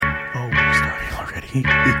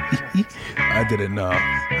I didn't know.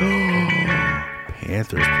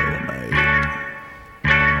 Panthers play tonight.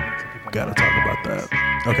 Gotta talk about that.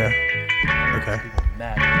 Okay.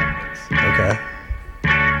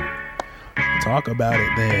 Talk about it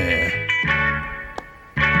then.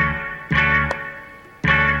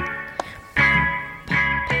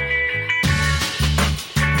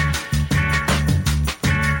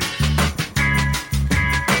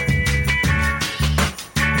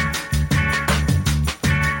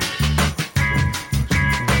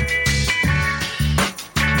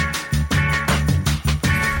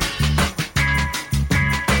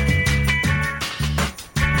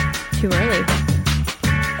 Too early.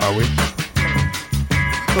 Are we?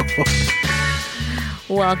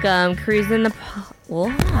 Welcome, Cruising the...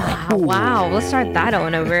 Wow, let's start that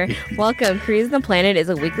on over. Welcome, Cruising the Planet is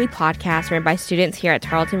a weekly podcast ran by students here at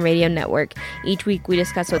Tarleton Radio Network. Each week we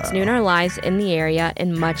discuss what's new in our lives in the area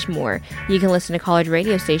and much more. You can listen to college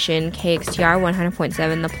radio station KXTR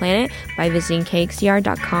 100.7 The Planet by visiting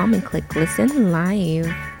kxtr.com and click listen live.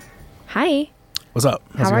 Hi. What's up?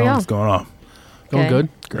 How are y'all? What's going on? Going good.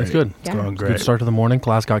 Great. It's good. It's going great. Good start to the morning.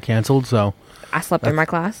 Class got canceled, so I slept in my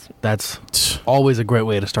class. that's always a great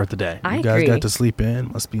way to start the day. I You guys agree. got to sleep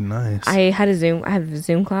in. Must be nice. I have a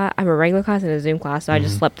Zoom class. I have a regular class and a Zoom class, so I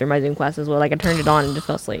just slept through my Zoom class as well. Like I turned it on and just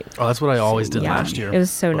fell asleep. Oh, that's what I always did Yeah, last year. it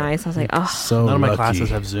was so nice. I was like, oh. so None of my lucky. classes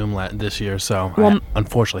have Zoom this year, so Well, I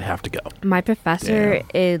unfortunately have to go. My professor Damn.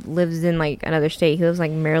 it lives in like another state. He lives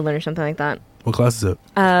like Maryland or something like that. What class is it?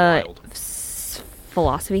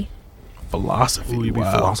 Philosophy. Philosophy. Will you be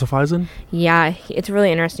Wow. philosophizing? Yeah, it's a really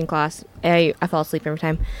interesting class. I fall asleep every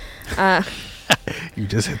time. You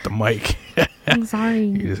just hit the mic. I'm sorry.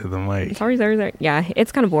 You just hit the mic. Sorry. Yeah,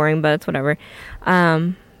 it's kind of boring, but it's whatever.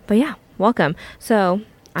 But yeah, welcome. So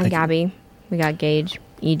I'm Thank you. Gabby. We got Gage,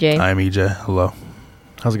 EJ. I'm EJ. Hello.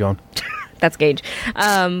 How's it going? That's Gage.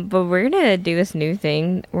 But we're going to do this new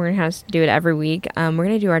thing. We're going to have to do it every week. We're going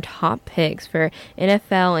to do our top picks for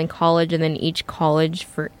NFL and college, and then each college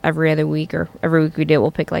for every other week, or every week we do it, we'll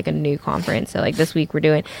pick like a new conference. So like this week we're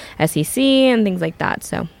doing SEC and things like that.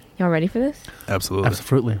 So y'all ready for this? Absolutely.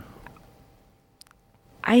 Absolutely.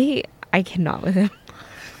 I cannot with him.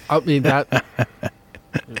 I mean, that...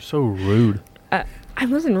 You're so rude. I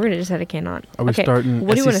wasn't rude. I just said I cannot. Are we starting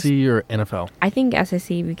what do you SEC want to? or NFL? I think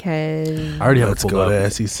SEC because I already have Let's it go pulled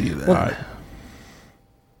up. to SEC then. Well- All right.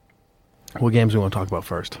 What games do we want to talk about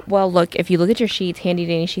first? well, look, if you look at your sheets, handy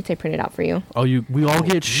dandy sheets I printed out for you. Oh, we all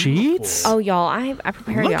get sheets? Oh, y'all, I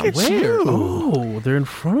prepared Look y'all. at Where? you. Oh, they're in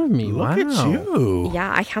front of me. Look wow. at you.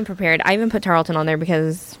 Yeah, I am prepared. I even put Tarleton on there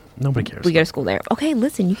because Nobody cares. we go to school there. Okay,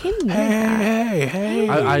 listen, you can't. Hey.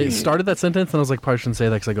 I started that sentence and I was like, probably shouldn't say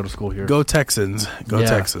that because I go to school here. Go Texans. Go Yeah,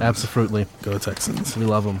 Texans. Absolutely. Go Texans. We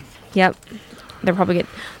love them. Yep, they're probably good.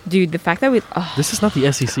 Dude, the fact that we This is not the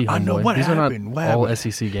SEC, I know homeboy. what These happened. are What not all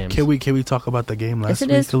happened? SEC games. Can we talk about the game last yes, it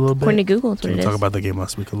week is. a little bit? According to Google, that's what Can it we is. talk about the game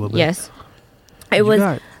last week a little bit? Yes, What it you was.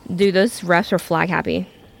 got? Dude, those refs were flag happy.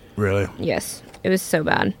 Really? Yes, it was so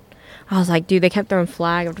bad. I was like, dude, they kept throwing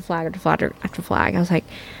flag after flag after flag after flag. I was like,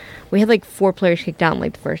 we had like 4 players kicked out in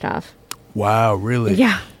like the first half. Wow, really?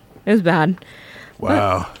 Yeah, it was bad.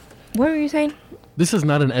 Wow. What were you saying? This is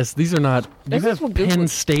not an S. These are not. You This is have what Google- Penn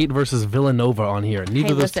State versus Villanova on here. Neither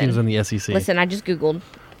Hey, of those listen. teams are in the SEC. Listen, I just Googled.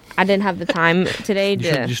 I didn't have the time today you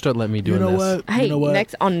to. should start letting me You doing know this. what? Hey, You know what?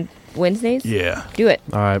 next on Wednesdays, Yeah. do it.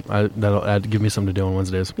 All right, that'll give me something to do on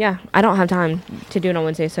Wednesdays. Yeah, I don't have time to do it on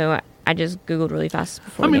Wednesday, so I just Googled really fast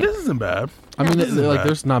before. I mean, the this isn't bad. I mean, this isn't like bad.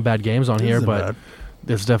 there's not bad games on This here, isn't but bad.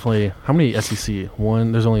 there's definitely how many SEC?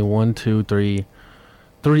 There's only 1, 2, 3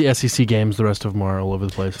 SEC games. The rest of them are all over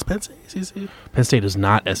the place. Is Penn State SEC? Penn State is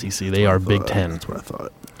not SEC. They are Big Ten. That's what I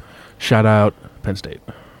thought. Shout out Penn State.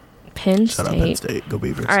 Penn Shout State. out Penn State. Go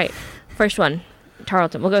Beavers. All right, first one,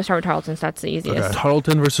 Tarleton. We'll go start with Tarleton. So that's the easiest. Okay.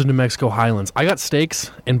 Tarleton versus New Mexico Highlands. I got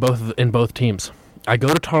stakes in both teams. I go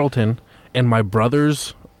to Tarleton, and my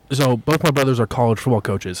brothers. So both my brothers are college football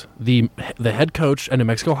coaches. The head coach at New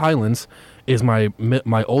Mexico Highlands is my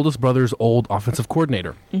oldest brother's old offensive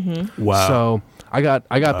coordinator. Wow. So I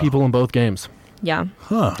got people in both games. Yeah.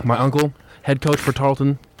 huh. My uncle, head coach for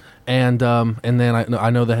Tarleton, and then I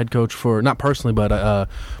know the head coach for, not personally, but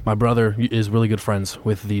my brother is really good friends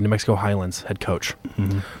with the New Mexico Highlands head coach.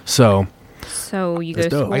 So So you go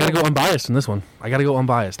That's to dope. school. I gotta go unbiased in this one. I gotta go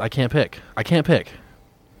unbiased. I can't pick.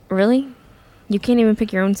 Really? You can't even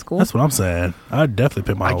pick your own school? That's what I'm saying. I'd definitely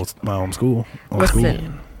pick my own school.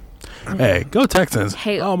 Listen. Hey, go Texans.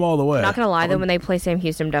 Hey, I'm all the way. Not gonna lie though, when they play Sam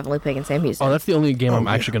Houston, I'm definitely picking Sam Houston. Oh, that's the only game I'm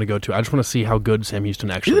yeah. actually gonna go to. I just want to see how good Sam Houston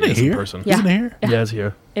actually Isn't it is in here? person. Yeah. Isn't it here? Yeah, it's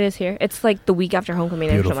here. It is here. It's like the week after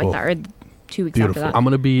homecoming or something like that. Or 2 weeks Beautiful. after that. I'm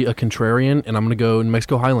gonna be a contrarian, and I'm gonna go New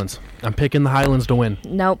Mexico Highlands. I'm picking the Highlands to win.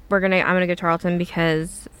 Nope, I'm gonna go Tarleton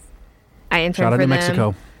because I interned Shout out for New them,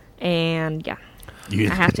 Mexico. and yeah, You,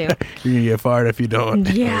 I have to. You're gonna get fired if you don't.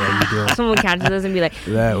 Yeah, someone catches us and be like,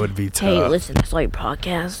 That would be tough. "Hey, listen, it's like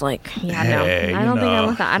podcast." Like, yeah, Hey, no, I don't think I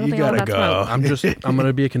want that. I don't you think I want that gotta smoke. I'm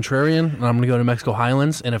gonna be a contrarian, and I'm gonna go New Mexico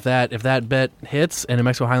Highlands. And if that bet hits and New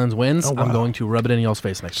Mexico Highlands wins, Oh, wow. I'm going to rub it in y'all's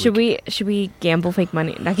face next Should week. we gamble fake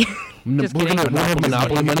money? Just We're kidding. gonna have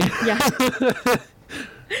Monopoly money. Yeah.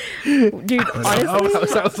 Dude, honestly,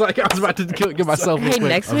 I was about to give myself. hey, a quick.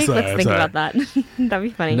 next I'm week sorry, let's I'm think sorry. about that. That'd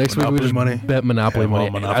be funny. Next week we Monopoly just money? bet Monopoly Yeah, well,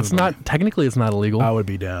 money. Monopoly That's money. not technically it's not illegal. I would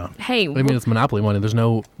be down. Hey, I mean, it's Monopoly money. There's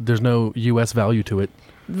no U.S. value to it.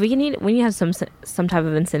 we need have some type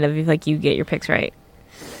of incentive if like you get your picks right.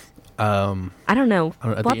 I don't know. At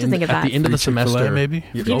We'll have the to end, think of at that. the end of the Free Chick-fil-A, semester, maybe?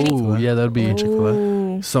 Yeah, Chick-fil-A? oh, yeah, that would be Chick-fil-A.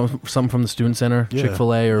 Ooh. something from the student center, Yeah,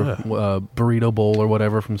 Chick-fil-A or yeah. Burrito Bowl or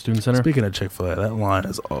whatever from the student center. Speaking of Chick-fil-A, that line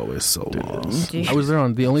is always so long. Dude. I was there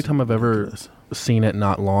on the only time I've ever seen it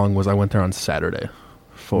not long was I went there on Saturday.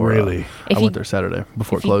 Really? If I you went there Saturday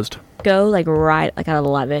before it if you- closed. go like right like at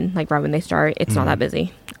 11, like right when they start, it's not that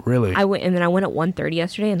busy. Really? I went at 1:30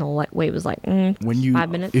 yesterday, and the wait was like when you 5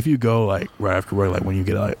 minutes. if you go like right after work, like when you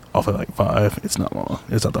get like off at like 5, it's not long.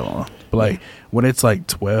 It's not that long. But like when it's like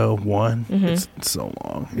 12, 1, Mm-hmm. it's so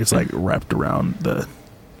long. It's like wrapped around the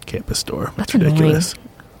campus store. That's It's ridiculous.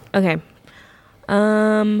 Okay.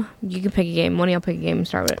 You can pick a game. One of y'all pick a game and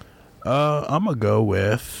start with it. I'm gonna go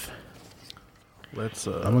with. Let's.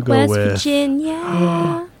 I'm gonna go West with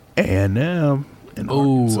Virginia. A&M.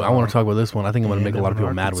 Oh, I want to talk about this one. I think I'm going to make a lot of people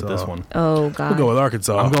A&M mad with this Arkansas. one. Oh We'll god. go with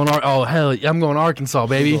Arkansas. I'm going. Oh hell, yeah, I'm going Arkansas,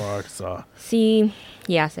 baby. We'll go Arkansas. See,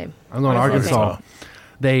 yeah, same. I'm going Honestly, Arkansas.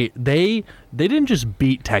 They didn't just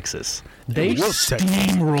beat Texas. They They whooped Texas.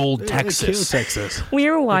 steamrolled They killed Texas. Texas. We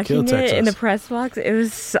were watching killed it in the Texas. press box. It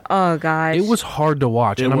was oh gosh. It was hard to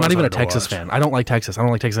watch, It and I'm was not even a hard to Texas watch. fan. I don't like Texas. I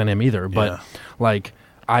don't like Texas A&M either. But Yeah. like,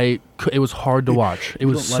 it was hard to watch. It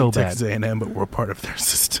We was don't so like bad. Texas A&M, but we're part of their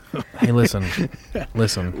system. Hey, listen.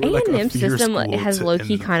 We're like a A&M feeder system school has to- low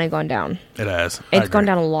key and kind of gone down. It has. I It's gone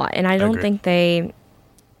agree. down a lot, and I don't agree. think they.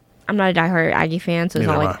 I'm not a diehard Aggie fan, so it's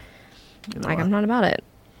Neither not am like I. Neither like am I'm I. not about it.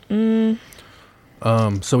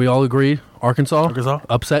 So we all agree Arkansas, Arkansas?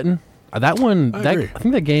 upsetting. That one. I That agree. I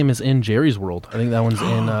think that game is in Jerry's World. I think that one's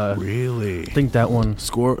in. Really? I think that one.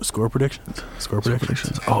 Score predictions. Score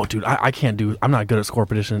predictions. Oh, dude, I can't do. I'm not good at score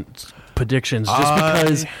predictions. Just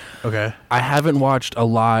because Okay. I haven't watched a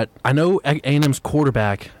lot. I know A&M's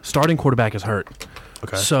starting quarterback is hurt.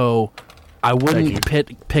 Okay. So I Thank you.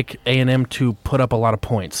 wouldn't pick A&M to put up a lot of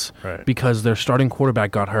points Right. because their starting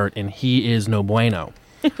quarterback got hurt and he is no bueno.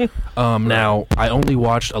 Now, I only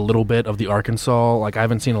watched a little bit of the Arkansas. Like, I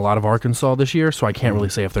haven't seen a lot of Arkansas this year, so I can't really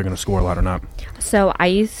say if they're going to score a lot or not. So I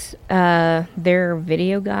used their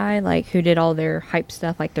video guy, like who did all their hype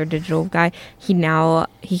stuff, like their digital guy. He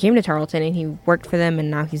came to Tarleton and he worked for them,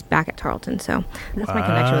 and now he's back at Tarleton. So that's my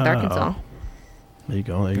connection with Wow. Arkansas. There you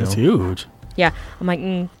go. There you That's go. huge. Yeah, I'm like,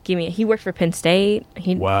 give me. He worked for Penn State.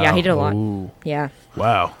 Wow. Yeah, he did a lot. Ooh. Yeah.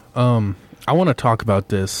 Wow. I want to talk about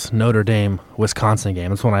this Notre Dame Wisconsin game.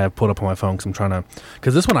 That's one I have put up on my phone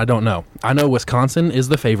because this one I don't know. I know Wisconsin is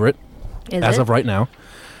the favorite Is it? of right now,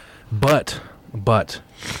 but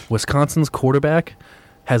Wisconsin's quarterback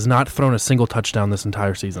has not thrown a single touchdown this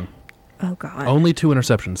entire season. Oh God. Only 2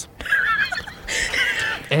 interceptions.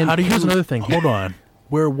 And How do you? here's another thing. Hold on.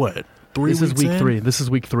 We're what? 3 This is weeks week in? 3. This is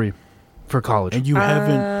week 3 for college. And you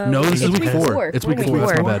haven't. No, this is it's week week 4. It's week We're 4. week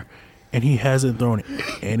That's my four. bad. And he hasn't thrown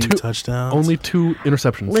any touchdowns. Only 2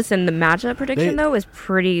 interceptions. Listen, the matchup prediction They- though is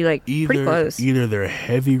pretty pretty close. Either they're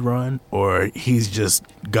heavy run or he's just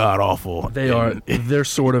god awful. They're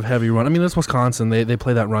sort of heavy run. I mean, that's Wisconsin. They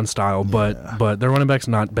play that run style, but their running back's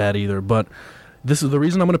not bad either. But this is the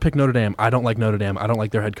reason I'm going to pick Notre Dame. I don't like Notre Dame. I don't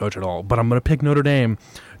like their head coach at all. But I'm going to pick Notre Dame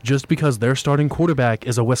just because their starting quarterback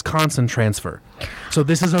is a Wisconsin transfer. So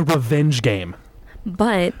this is a revenge game.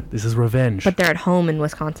 but This is revenge. they're at home in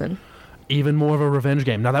Wisconsin. Even more of a revenge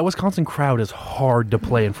game. Now that Wisconsin crowd is hard to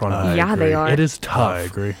play in front of. I Yeah, they agree. are. It is tough. I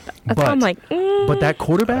agree. That's but why I'm like, but that I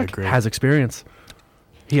quarterback agree. has experience.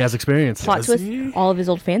 He has experience. plot Does twist. he? All of his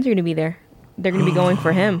old fans are going to be there. They're going to be going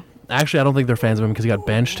for him. Actually, I don't think they're fans of him because he got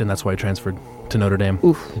benched, and that's why he transferred to Notre Dame.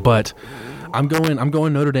 But I'm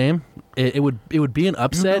going Notre Dame. It would be an You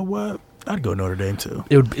upset. know what? I'd go Notre Dame too.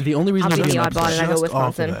 It would be the only reason I'll it would be be the an oddball upset. and I go Just off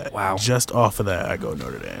of Wisconsin. that. Wow. Just off of that, I go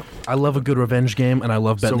Notre Dame. I love a good revenge game, and I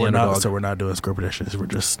love betting So the we're underdog. not. So we're not doing score predictions. We're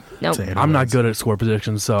just. Nope. saying I'm who not wins. good at score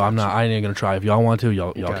predictions, so I ain't gonna try. If y'all want to,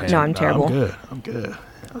 y'all Gotcha. can. No, I'm terrible. I'm good.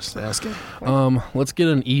 I was just asking. Let's get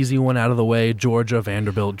an easy one out of the way. Georgia,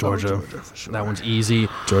 Vanderbilt, Georgia. Georgia, for sure. That one's easy.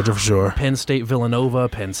 Georgia for sure. Penn State, Villanova,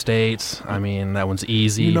 Penn State. I mean, that one's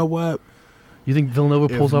easy. You know what? You think Villanova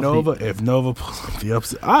pulls off If Nova pulls off the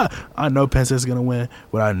upset, I know Penn State's gonna win,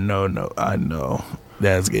 but I know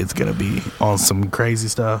that it's gonna be on some crazy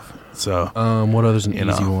stuff. So what other's an You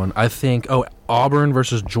easy know. one? I think Auburn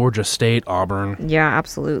versus Georgia State. Auburn. Yeah,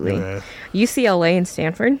 absolutely. yeah. UCLA and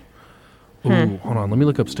Stanford. Ooh, hold on. Let me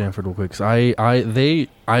look up Stanford real quick. 'Cause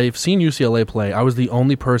I've seen UCLA play. I was the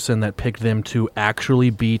only person that picked them to actually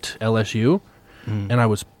beat LSU, and I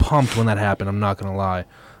was pumped when that happened. I'm not gonna lie.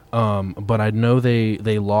 But I know they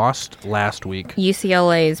lost last week.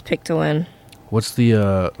 UCLA is picked to win. What's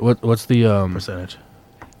the what's the Percentage.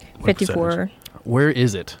 What 54 percentage? where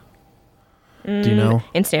is it? Do you know?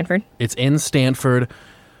 in Stanford. It's in Stanford.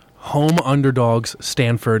 Home underdogs,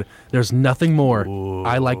 Stanford. There's nothing more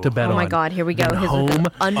I like to bet on. Oh my God, here we go. than His home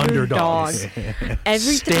underdogs.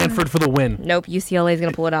 Every Stanford for the win. Nope, UCLA is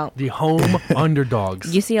going to pull it out. The home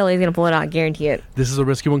underdogs. UCLA is going to pull it out, guarantee it. This is a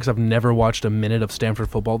risky one because I've never watched a minute of Stanford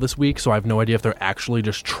football this week, so I have no idea if they're actually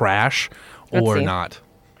just trash Let's or see. not.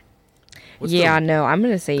 No, I'm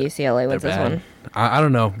going to say UCLA wins They're this bad. one. I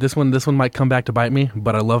don't know. This one might come back to bite me,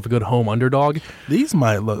 but I love a good home underdog. These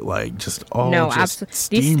might look like just all No, just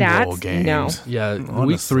these steamroll stats, games. no. Yeah, week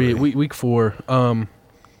Honestly. 3, week 4. Baylor,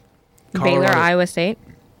 Colorado- Iowa State.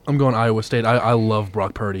 I'm going Iowa State. I love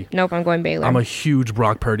Brock Purdy. Nope, I'm going Baylor. I'm a huge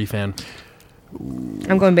Brock Purdy fan.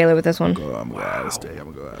 I'm going Baylor with this one. I'm going Iowa State.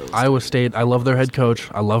 I'm going to go Iowa State. Iowa State. I love their head coach.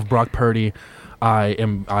 I love Brock Purdy.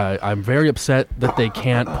 I'm very upset that they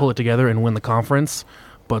can't pull it together and win the conference,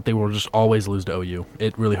 but they will just always lose to OU.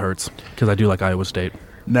 It really hurts because I do like Iowa State.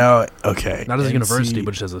 Now, okay. Not as a NC university,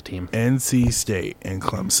 but just as a team. NC State and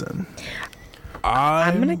Clemson.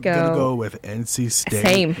 I'm gonna go with NC State.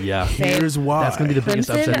 Same. Yeah. Here's why. That's going to be the biggest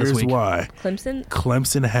Clemson? upset this Here's week. why. Clemson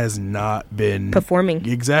Clemson has not been performing.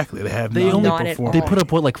 Exactly. They have They not only Not at performed. They put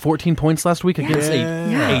up, 14 points last week against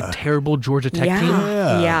Yeah. a terrible Georgia Tech Yeah. team?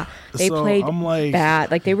 Yeah. They So, played I'm like- bad.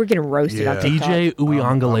 Like they were getting roasted on Yeah. TikTok. DJ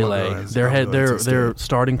I'm gonna go Uiagalelei, NC their State.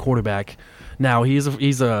 starting quarterback. Now he's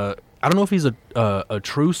a I don't know if he's a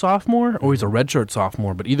true sophomore or he's a redshirt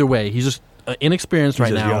sophomore, but either way, he's just inexperienced He's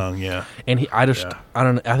right just now. young, yeah. And I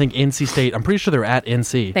don't know. I think NC State. I'm pretty sure they're at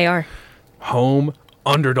NC. They are. Home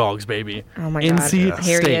underdogs, baby. Oh my NC God.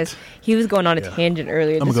 Here he State. is. He was going on a tangent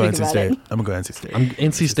earlier I'm this going week to go NC about State. it. I'm going to go NC State.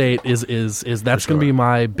 NC State is that's going to be sure.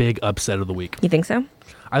 my big upset of the week. You think so?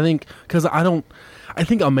 I think because I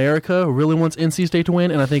think America really wants NC State to win,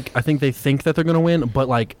 and I think they think that they're going to win, but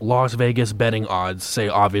like Las Vegas betting odds say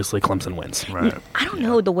obviously Clemson wins. Right. I don't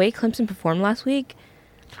know. The way Clemson performed last week,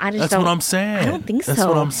 I just That's don't. what I'm saying. I don't think so. That's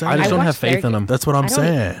what I'm saying. I just don't have watched faith their- in them. That's what I'm I don't-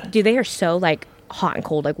 saying. Dude, they are so like hot and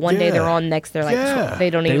cold. Like one day they're Yeah. on, next they're like Yeah. they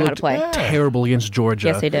don't even know how to looked play. terrible against Georgia.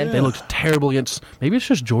 Yes, they did. They looked terrible against. Maybe it's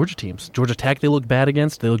just Georgia teams. Georgia Tech, they look bad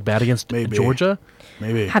against. They look bad against Maybe. Georgia.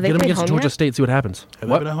 Maybe. Have they Get them played against home Georgia yet? State. See what happens. Have they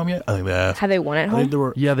What? been at home yet? I think they have. Have they won at I home? think they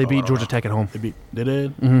were. Yeah, they I beat don't Georgia know. Tech at home. They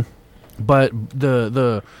did. But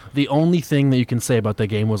the only thing that you can say about the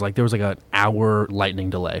game was like there was like an hour lightning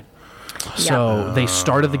delay. So they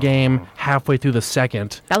started the game halfway through the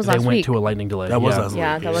second. That was they last went week. to a lightning delay. That was yeah. last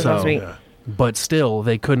Yeah, week. that was last week. Yeah. But still,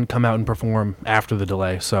 they couldn't come out and perform after the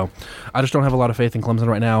delay. So I just don't have a lot of faith in Clemson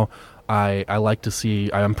right now. I like to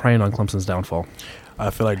see. I'm praying on Clemson's downfall. I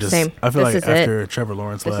feel like just. Same. I feel This like is it. after Trevor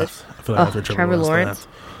Lawrence This left. is- I feel like Oh, after Trevor Lawrence.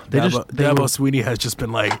 They Dabo were- Sweeney has just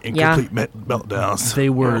been like in Yeah. complete meltdowns. They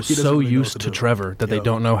were He doesn't so really know used what to do. Trevor that they Yeah.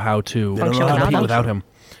 don't know how to They don't know how to compete function. without him.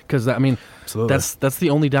 Because I mean, Absolutely. that's the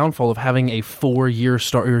only downfall of having a 4-year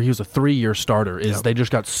starter. He was a 3-year starter. Is Yep. they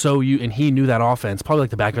just got so and he knew that offense probably like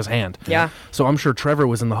the back of his hand. Yeah. So I'm sure Trevor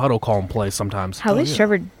was in the huddle calling plays sometimes. How is yeah.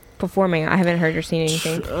 Trevor performing? I haven't heard or seen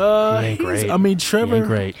anything. He ain't he's- great. I mean, He Trevor. ain't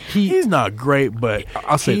great. He's not great, but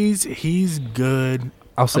I'll say- he's good.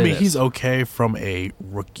 I'll say I mean, this. he's okay from a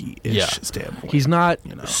rookie-ish Yeah. standpoint. He's not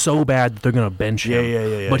You know. so bad that they're going to bench him.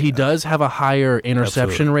 Yeah, But he yeah. does have a higher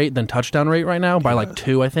interception Absolutely. rate than touchdown rate right now by like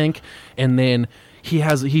 2, I think. And then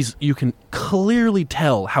you can clearly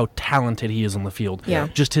tell how talented he is on the field. Yeah.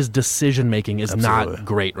 Just his decision making is Absolutely. not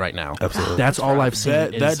great right now. Absolutely. That's all I've seen.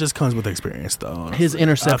 that is just comes with experience, though. honestly. His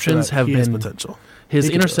interceptions I feel like have he has been- potential. his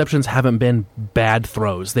He can do it. interceptions haven't been bad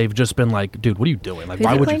throws. They've just been like, dude, what are you doing? Like, Who's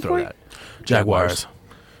why he would you playing throw for? that? Jaguars.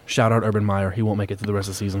 Shout out Urban Meyer. He won't make it through the rest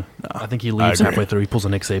of the season. I think he I leaves agree. halfway through. He pulls a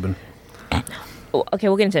Nick Saban. Oh, okay,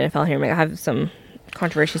 we'll get into NFL here. I have some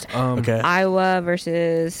controversies. Okay. Iowa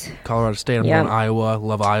versus. Colorado State. I'm Yeah. going Iowa.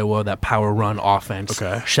 Love Iowa. That power run offense.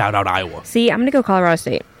 Okay. Shout out Iowa. See, I'm gonna go Colorado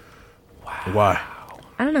State. Why?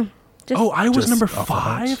 I don't know. Just, Oh, Iowa's Just number off the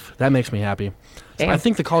 5? bench. That makes me happy. Damn. I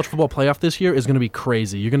think the college football playoff this year is going to be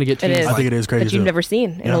crazy. You're going to get It teams. is. I think it is crazy that you've too. never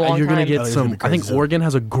seen in Yeah, a long You're time. going to get it's some. gonna be I think crazy, too. Oregon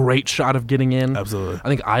has a great shot of getting in. Absolutely. I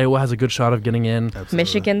think Iowa has a good shot of getting in. Absolutely.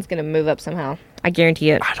 Michigan's gonna move up somehow. I guarantee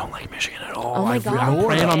it. I don't like Michigan at all. Oh my I'm God.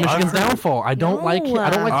 praying on Michigan's I've heard- downfall. I don't like. I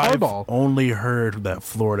don't like I've Harbaugh. only heard that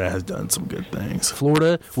Florida has done some good things.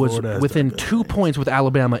 Florida was Florida has within done good 2 things. points with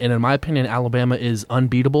Alabama, and in my opinion, Alabama is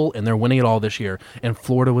unbeatable, and they're winning it all this year. And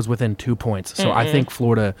Florida was within 2 points, so I think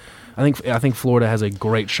Florida, I think Florida has a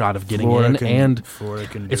great shot of getting in. And Florida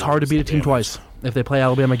can it's do hard to beat a some team damage. twice. If they play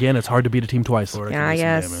Alabama again, it's hard to beat a team twice. Florida Yeah, can do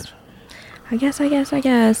I some guess. damage. I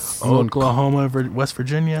guess. Oklahoma, West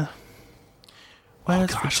Virginia.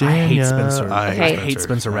 West gosh, I hate Spencer. I hate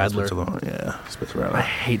Spencer Rattler. Yeah, Spencer I Rattler.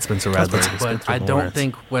 hate Spencer Rattler, Spencer but I don't Lawrence.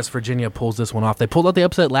 think West Virginia pulls this one off. They pulled out the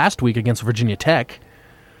upset last week against Virginia Tech.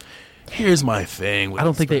 Here's my thing. I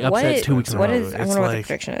don't think they What upset is, 2 weeks in a what row. is? I It's wonder what the like-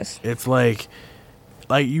 prediction is. It's like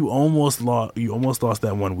you almost lost. You almost lost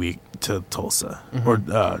that 1 week to Tulsa or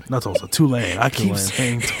not Tulsa, Tulane. I keep Tulane.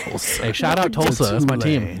 saying Tulsa. Hey, shout out Tulsa. That's my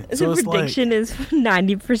team. The So it's prediction is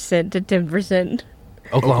 90% to 10%.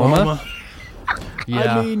 Oklahoma?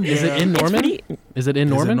 Yeah. I mean, Is it yeah. in It's Norman? pretty- Is it in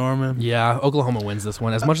Is it Norman? Norman? Yeah, Oklahoma wins this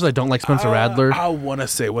one. As much as I don't like Spencer Rattler, I want to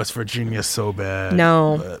say West Virginia so bad.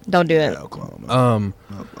 No, but don't do it. yeah, Oklahoma.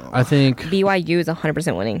 I think. BYU is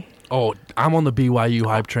 100% winning. Oh, I'm on the BYU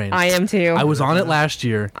hype train. I am too. I was on it last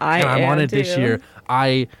year, I and I'm on am it this too. year.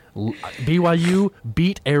 BYU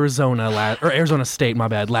beat Arizona State, my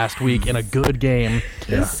bad, last week in a good game.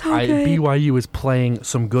 Yeah. So good. BYU is playing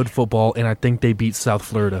some good football, and I think they beat South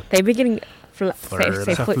Florida. They've been getting Florida.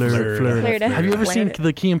 Florida. Have you ever seen Florida.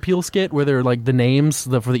 the Key and Peele skit where they're like the names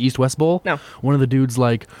for the East West Bowl? No. One of the dudes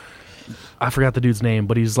like, I forgot the dude's name,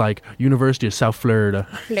 but he's like University of South Florida.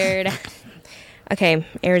 Florida. Okay,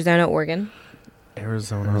 Arizona, Oregon.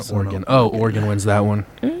 Arizona, Oregon. Oh, Oregon wins that one.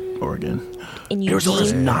 Oregon. In Arizona's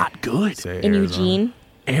Eugene. not good. Say In Arizona.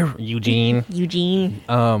 Eugene. Eugene.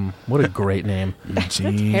 What a great name.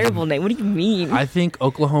 Eugene. Terrible name. What do you mean? I think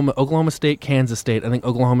Oklahoma State, Kansas State. I think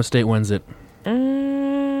Oklahoma State wins it.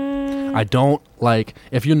 I don't like,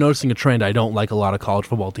 if you're noticing a trend, I don't like a lot of college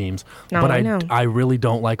football teams. No, but I know. I really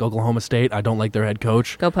don't like Oklahoma State. I don't like their head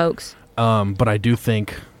coach. Go Pokes. But I do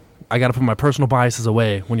think I got to put my personal biases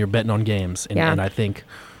away when you're betting on games. And, Yeah. and I think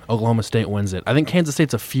Oklahoma State wins it. I think Kansas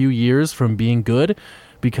State's a few years from being good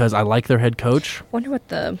because I like their head coach. Wonder what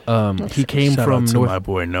the. He came Shout from out to North. my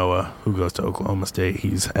boy Noah, who goes to Oklahoma State.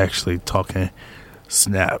 He's actually talking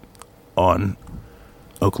snap on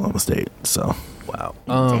Oklahoma State. So Wow.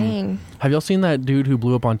 Dang. Have y'all seen that dude who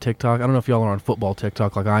blew up on TikTok? I don't know if y'all are on football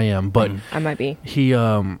TikTok like I am, but I might be. he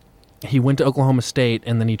went to Oklahoma State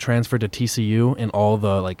and then he transferred to TCU, and all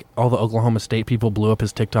the Oklahoma State people blew up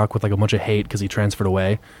his TikTok with like a bunch of hate because he transferred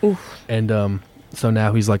away. Oof. And so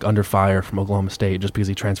now he's like under fire from Oklahoma State just because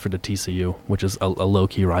he transferred to TCU, which is a low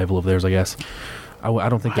key rival of theirs, I guess. I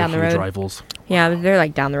don't think they're Down the huge road. rivals. Yeah, they're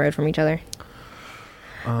like down the road from each other.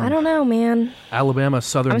 I don't know, man. Alabama,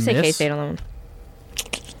 Southern I'm gonna say Miss. K-State on that one.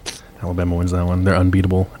 Alabama wins that one. They're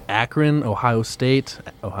unbeatable. Akron, Ohio State.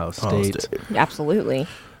 Ohio State. Absolutely.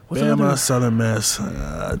 What's another- Bama, Southern Miss.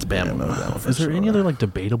 It's Bama. Bama. Is there any other like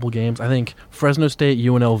debatable games? I think Fresno State,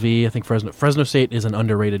 UNLV. I think Fresno State is an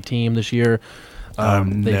underrated team this year. I've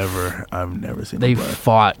They never seen They them play.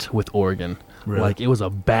 fought with Oregon. Really? Like it was a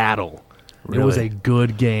battle. It was a Really?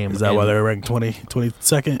 good game. Is that And why they're ranked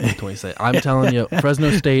 22nd? 26. I'm telling you, Fresno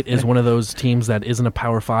State is one of those teams that isn't a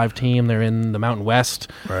Power 5 team. They're in the Mountain West,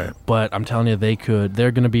 Right. but I'm telling you, they're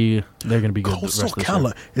going to be good. the Coastal rest of this year.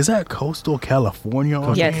 California. Is that Coastal California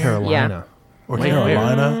on Yes. here? Carolina. Or Wait,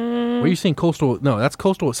 Carolina? Where are you seeing Coastal? No, that's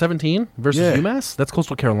Coastal 17 versus Yeah. UMass. That's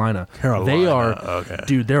Coastal Carolina. Carolina. They are, Okay.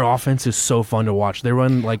 dude. Their offense is so fun to watch. They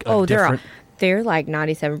run like a Oh, different. they're like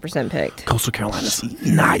 97% picked. Coastal Carolina's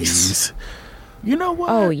nice. You know what?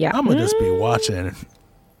 Oh, yeah. I'm going to just be watching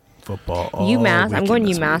football all UMass. I'm weekend going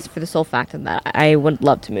this UMass week. for the sole fact of that I would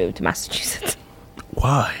love to move to Massachusetts.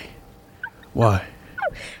 Why? Why?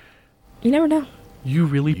 You never know. You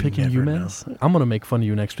really picking never UMass? I'm gonna make fun of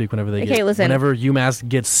you next week whenever they Okay, get. listen. Whenever UMass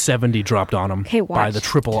gets 70 dropped on them Okay, by watch.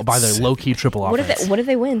 the low key triple What offense. if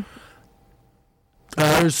they win?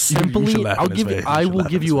 There's You simply, should laugh in I'll his give you, face. I You should will laugh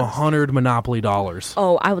give in you his face. 100 Monopoly dollars.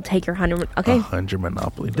 Oh, I will take your 100. Okay. 100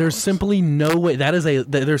 Monopoly. There's simply no way.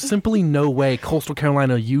 There's simply no way Coastal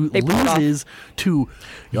Carolina They pulled it off. loses to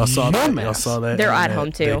Y'all saw that? UMass. Y'all saw that? They're And at they-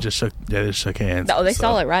 home, too. They just shook hands. Oh, they So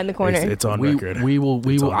saw it right in the corner. It's on We record. will.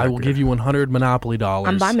 It's on I will record. give you 100 Monopoly dollars.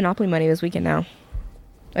 I'm buying Monopoly money this weekend now.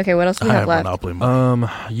 Okay, what else do we I have have left? Monopoly money.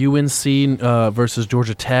 UNC versus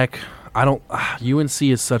Georgia Tech. I don't. UNC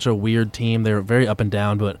is such a weird team. They're very up and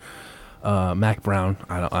down, but Mac Brown.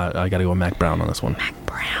 I got to go with Mac Brown on this one. Mac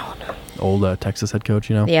Brown. Old Texas head coach,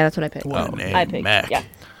 you know? Yeah, that's what I picked. What a name. I picked, Mac. yeah.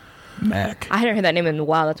 Mac. I hadn't heard that name in a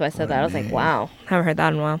while. That's why I said that. I was like, name. wow. Haven't heard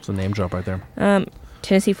that in a while. It's a name drop right there.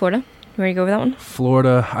 Tennessee, Florida. You ready to go over that one?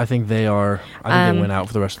 Florida, I think they win out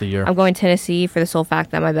for the rest of the year. I'm going Tennessee for the sole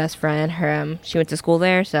fact that my best friend, she went to school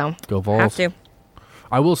there, so Go Vols. have to.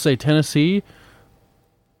 I will say Tennessee,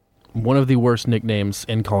 one of the worst nicknames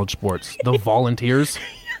in college sports. The Volunteers.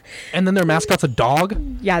 And then their mascot's a dog?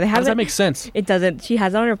 Yeah, they How have does that make sense? It doesn't. She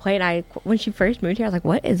has it on her plate. When she first moved here, I was like,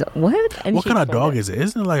 "What is what?" And What she kind of explained dog is it?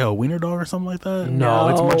 Isn't it like a wiener dog or something like that? No,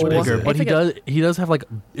 it's much No. bigger. It's But like he does have like,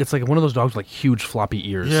 it's like one of those dogs with like huge floppy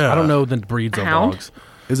ears. Yeah. I don't know the breeds A of hound? dogs.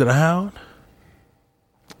 Is it a hound?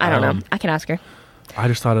 I don't know. Um, I can ask her. I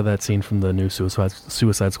just thought of that scene from the new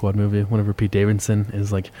Suicide Squad movie. Whenever Pete Davidson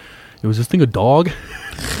is like, "Was this thing a dog?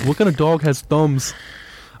 What kind of dog has thumbs?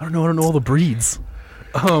 I don't know all the breeds."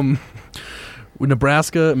 With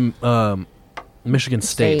Nebraska, Michigan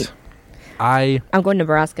State. I'm going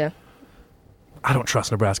Nebraska. I don't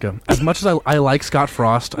trust Nebraska. As much as I like Scott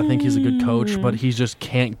Frost, I think he's a good coach, but he just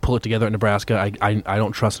can't pull it together at Nebraska. I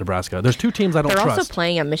don't trust Nebraska. There's two teams I don't They're trust. also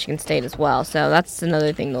playing at Michigan State as well, so that's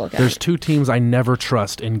another thing to look at. There's two teams I never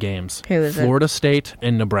trust in games. Who is it? Florida State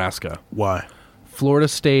and Nebraska. Why? Florida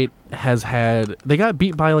State they got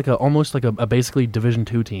beat by almost like a basically Division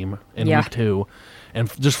II team in Yeah. week 2. And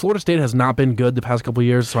just Florida State has not been good the past couple of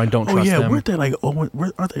years, so I don't trust them. weren't they like aren't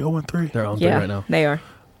they 0-3? They're on yeah, right now. they are.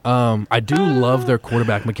 I do love their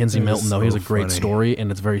quarterback Mackenzie That is Milton, though. He has a so great funny. story, and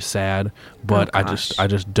it's very sad. But Oh, I gosh.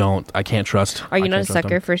 can't trust. Are you I not a can't trust sucker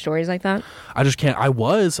them. for stories like that? I just can't.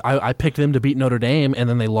 I picked them to beat Notre Dame, and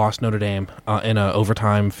then they lost Notre Dame in an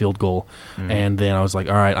overtime field goal, and then I was like,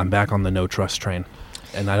 all right, I'm back on the no trust train.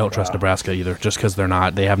 And I don't trust Nebraska either, just because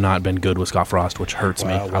they have not been good with Scott Frost, which hurts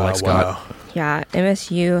me. I like Scott. Yeah,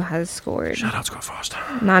 MSU has scored Shout out Scott Frost.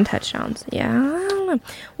 9 touchdowns. Yeah, I don't know.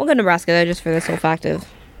 We'll go Nebraska though, just for the sole fact of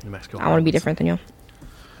New Mexico. I want to be different than you.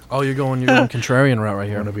 Oh, you're going contrarian route right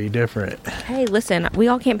You're here. gonna be different. Hey, listen, we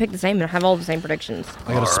all can't pick the same and have all the same predictions.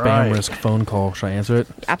 I got a All spam right. risk phone call. Should I answer it?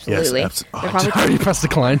 Absolutely. Yes, They're, probably, I already pressed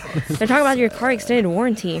decline. they're talking about your car extended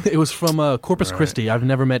warranty. It was from Corpus Right. Christi. I've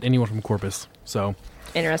never met anyone from Corpus, so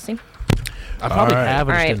Interesting. I probably All right. have.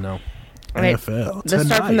 I just All right. didn't know. All right, NFL. let's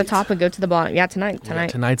start from the tonight. top and go to the bottom. Yeah, tonight.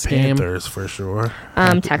 Tonight's game. Panthers for sure.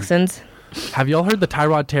 Texans. Have y'all heard the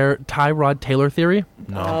Tyrod Taylor theory?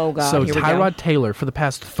 No. Oh god. So here we Tyrod go. Taylor, for the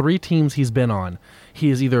past 3 teams he's been on, he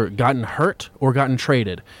has either gotten hurt or gotten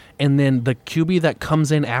traded. And then the QB that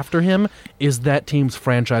comes in after him is that team's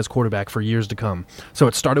franchise quarterback for years to come. So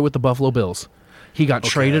it started with the Buffalo Bills. He got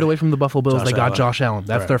traded away from the Buffalo Bills. Josh They got Allen. Josh Allen.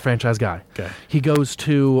 That's Right. their franchise guy. Okay. He goes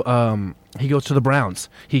to the Browns.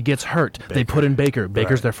 He gets hurt. They put in Baker.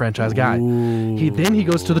 Baker's Right. their franchise guy. He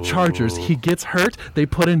goes to the Chargers. He gets hurt. They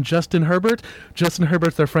put in Justin Herbert. Justin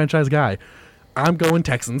Herbert's their franchise guy. I'm going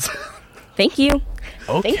Texans. Thank you.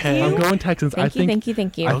 Okay. Thank you. I'm going Texans. Thank you.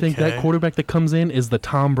 Thank you. I think that Okay. quarterback that comes in is the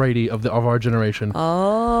Tom Brady of our generation.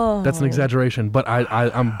 Oh. That's an exaggeration, but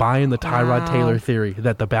I'm buying the Tyrod Wow. Taylor theory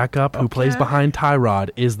that the backup who plays behind Tyrod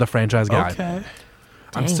is the franchise guy. Okay.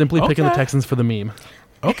 I'm Dang. simply picking the Okay. Texans for the meme.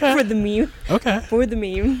 Okay. For the meme. Okay. For the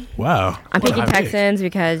meme. Wow. I'm What a picking pick. Texans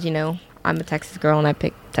because, I'm a Texas girl and I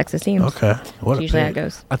pick Texas teams. Okay. What a Usually how it pick.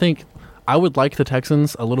 goes. I think I would like the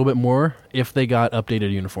Texans a little bit more if they got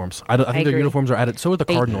updated uniforms. I think their agree. uniforms are added. So are the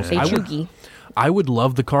Cardinals. They I would choogy. I would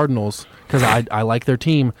love the Cardinals because I like their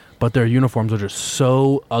team, but their uniforms are just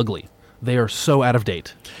so ugly. They are so out of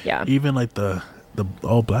date. Yeah. Even like the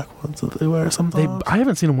all black ones that they wear sometimes. I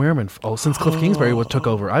haven't seen them wear them since Cliff Kingsbury took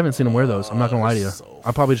over. I haven't seen them wear those. I'm not gonna lie to you.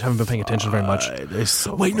 I probably just haven't been paying attention very much. They're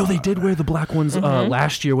so Wait, no, they did wear the black ones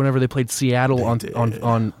last year whenever they played Seattle on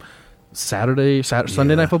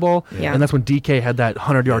Sunday Night Football. Yeah. And that's when DK had that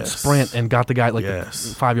 100-yard Yes. sprint and got the guy at like Yes.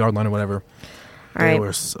 the 5-yard line or whatever. All right. They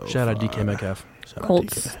were so Shout out fire. DK Metcalf. Shout out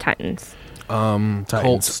Colts, DK. Titans.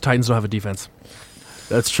 Titans don't have a defense.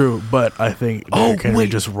 That's true, but I think Oh, Derrick Henry wait.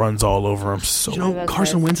 just runs all over him. So You know, that's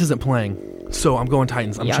Carson nice. Wentz isn't playing, so I'm going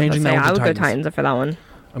Titans. I'm Yeah, changing that one I to would Titans. go Titans for that one.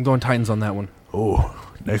 I'm going Titans on that one. oh,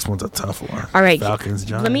 next one's a tough one. All right. Falcons,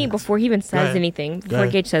 Giants. Let me, before he even says ahead. anything, Go before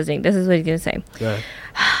ahead. Gage says anything, this is what he's going to say. Go ahead.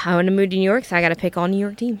 I want to move to New York, so I got to pick all New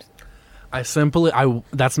York teams.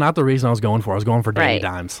 That's not the reason I was going for. I was going for Danny Right.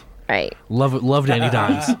 Dimes. Right. Love Danny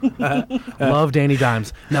Dimes. Love Danny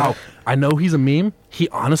Dimes. Now, I know he's a meme. He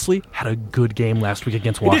honestly had a good game last week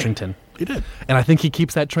against Washington. He did. And I think he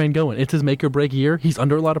keeps that train going. It's his make or break year. He's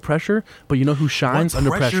under a lot of pressure, but you know who shines What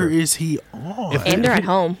under pressure pressure? is he on? And they're at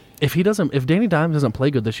home. If Danny Dimes doesn't play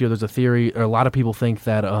good this year, there's a theory, or a lot of people think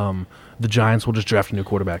that the Giants will just draft a new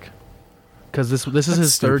quarterback. because this is That's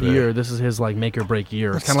his third stupid. year. This is his like make or break year.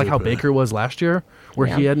 It's That's kind of like how stupid. Baker was last year, where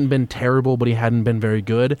he Yeah. hadn't been terrible, but he hadn't been very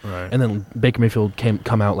good. Right. And then Baker Mayfield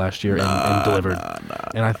come out last year and delivered.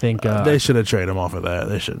 And I think They should have traded him off of that.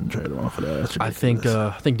 They shouldn't trade him off of that. That's I think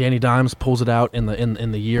ridiculous. Danny Dimes pulls it out in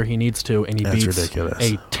the year he needs to, and he That's beats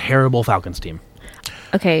ridiculous. a terrible Falcons team.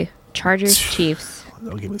 Okay, Chargers, Chiefs.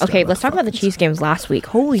 Don't get me Okay, started let's talk about the Chiefs games last week.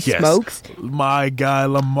 Holy Yes. smokes! My guy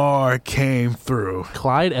Lamar came through.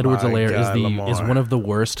 Clyde Edwards-Helaire God, is Lamar. one of the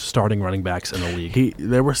worst starting running backs in the league.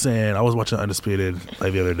 They were saying, I was watching Undisputed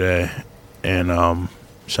like the other day, and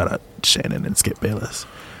shout out Shannon and Skip Bayless,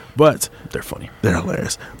 but They're funny. they're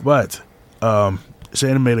hilarious. But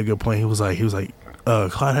Shannon made a good point. He was like,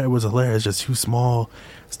 Clyde Edwards-Helaire is just too small,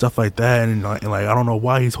 stuff like that, and like I don't know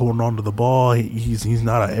why he's holding on to the ball. He's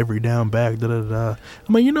not an every down back. Da da da.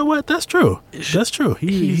 I mean, you know what? That's true. That's true.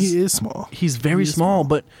 He is small. He's very He is small,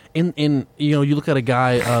 but in you look at a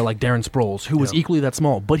guy like Darren Sproles, who was Yeah. equally that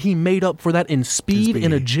small, but he made up for that in speed and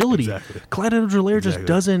speed. agility. Exactly. Clyde Edwards-Helaire just Exactly.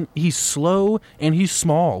 doesn't. He's slow and he's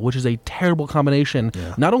small, which is a terrible combination.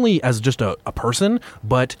 Yeah. Not only as just a person,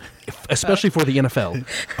 but especially for the NFL.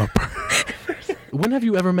 When have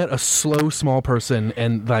you ever met a slow, small person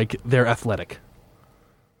and like they're athletic?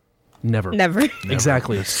 Never. Never.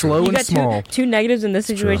 Exactly. Slow You and got small. two negatives in this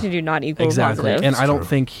situation do not equal Exactly. positive. And I don't true.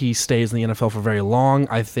 think he stays in the NFL for very long.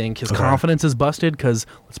 I think his confidence is busted because,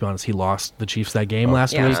 let's be honest, he lost the Chiefs that game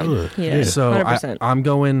last yeah, week. Absolutely. yeah, Yeah. So 100%. I'm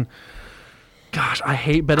going. Gosh, I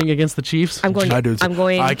hate betting against the Chiefs. I'm going. I do. Too. I'm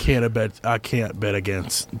going. I can't bet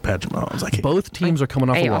against Patrick Mahomes. I can't. Both teams are coming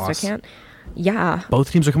off I a also loss. can't. Yeah,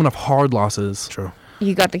 Both teams are coming off hard losses. True.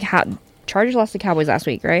 you got the Chargers lost the Cowboys last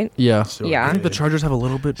week, right? Yeah. So Yeah. I think the did. Chargers have a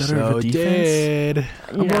little bit better of a defense. Did.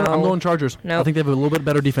 I'm going Chargers. No. I think they have a little bit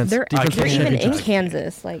better defense. They're, defense they're wins even in championships.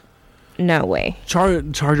 Kansas. Like, no way.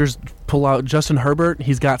 Chargers pull out Justin Herbert.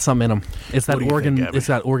 He's got something in him. It's that What do you Oregon. think, Gabby? It's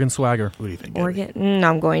that Oregon swagger. What do you think? Gabby? Oregon. No,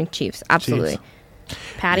 I'm going Chiefs. Absolutely.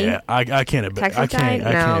 Patty. Yeah, I can't bet. Texas guy? I No,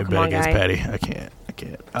 can't come bet on, against guy. Patty. I can't.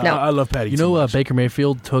 No. I love Patty. You too know, much. Baker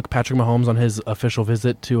Mayfield took Patrick Mahomes on his official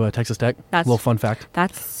visit to Texas Tech. That's- Little fun fact.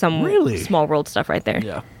 That's some Really? small world stuff right there.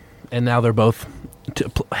 Yeah, and now they're both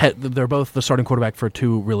they're both the starting quarterback for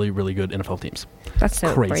two really really good NFL teams. That's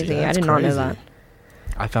so Crazy. crazy. I That's did not know crazy. that.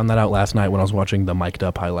 I found that out last night when I was watching the mic'd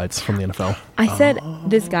up highlights from the NFL. I said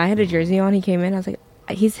this guy had a jersey on. He came in. I was like,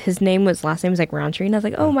 his last name was like Roundtree, and I was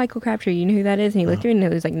like, oh, Michael Crabtree. You know who that is? And he looked at me and he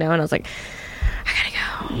was like, no. And I was like, I gotta go.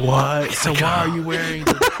 What? So why are you wearing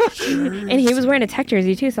the shirt? And he was wearing a Tech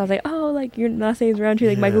jersey too. So I was like, oh, like your last name's Roundtree,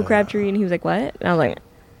 like Michael Yeah. Crabtree. And he was like, what? And I was like,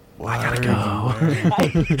 I gotta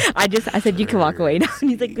go. I said you can walk away now. And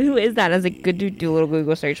he's like, who is that? And I was like, good dude, do a little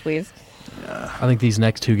Google search, please. I think these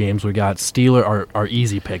next two games we got Steelers are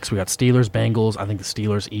easy picks. We got Steelers Bengals. I think the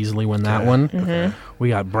Steelers easily win that one. Mm-hmm. We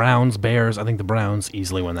got Browns Bears. I think the Browns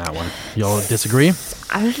easily win that one. Y'all disagree?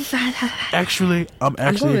 Actually, I'm going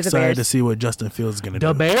actually with the excited Bears. to see what Justin Fields is gonna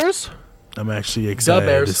The do. Bears? I'm actually excited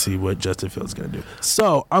Bears. to see what Justin Fields is gonna do.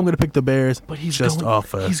 So I'm gonna pick the Bears, But he's just going,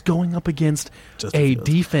 off of he's going up against Justin a Fields.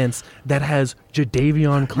 defense that has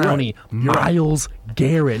Jadavion Clowney, You're right. Miles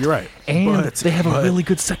Garrett. You're right. And But- they have a but- really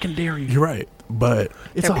good secondary. You're right, but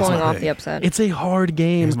It's They're a pulling my off thing. the upset. It's a hard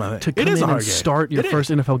game Here's my to thing. come It is in a hard and game. start your It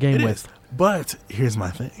first is. NFL game It with. is. But here's my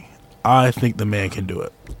thing. I think the man can do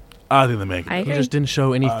it. I think the man can I do He it. agree. just didn't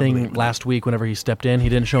show believe anything in last week whenever he stepped in. He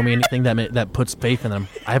didn't show me anything that puts faith in him.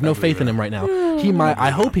 I have no faith in him right now. He might. I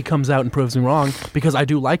hope he comes out and proves me wrong because I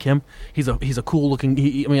do like him. He's a cool looking.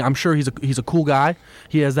 I mean, I'm sure he's a cool guy.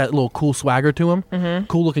 He has that little cool swagger to him. Mm-hmm.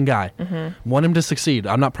 Cool looking guy. Want him to succeed.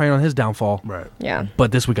 I'm not praying on his downfall. Right. Yeah.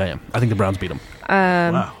 But this week I am. I think the Browns beat him.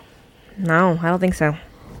 Wow. No, I don't think so.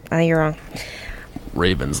 I think you're wrong.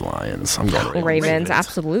 Ravens, Lions. I'm going Ravens,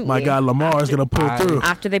 absolutely. My guy Lamar is gonna pull through.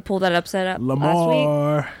 After they pulled that upset up last Lamar.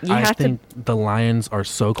 week, you I have think the Lions are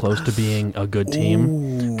so close to being a good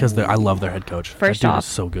team because I love their head coach. First that dude off- is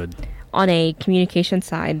so good. on a communication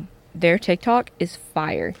side, their TikTok is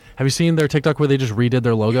fire. Have you seen their TikTok where they just redid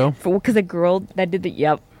their logo? Because the girl that did the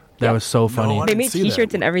That was so funny. No, I They didn't made see that.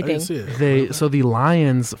 t-shirts and I everything. didn't see it. So the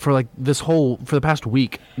Lions for the past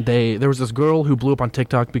week, there was this girl who blew up on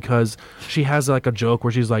TikTok because she has like a joke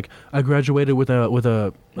where she's like, I graduated with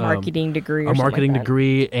a marketing degree or a marketing something like that.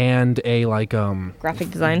 degree and a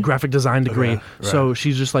Graphic design. graphic design degree. right. So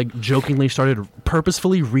she's just like jokingly started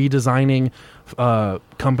purposefully redesigning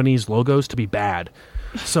companies' logos to be bad.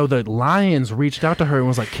 So the Lions reached out to her and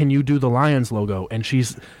was like, "Can you do the Lions logo?" And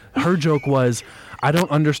her joke was, "I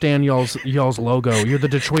don't understand y'all's logo. You're the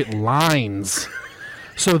Detroit Lines."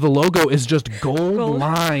 So the logo is just gold Gold.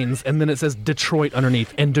 lines, and then it says Detroit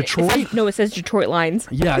underneath. And Detroit, No, it says Detroit Lions.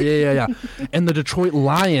 yeah. And the Detroit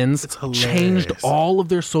Lions It's hilarious. changed all of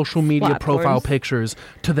their social media profile Platforms. pictures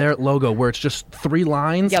to their logo, where it's just 3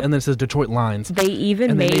 lines, Yep. and then it says Detroit Lions. They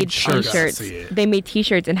even And they made made shirts. T-shirts. I see it. They made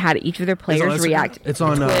T-shirts and had each of their players Instagram? react. It's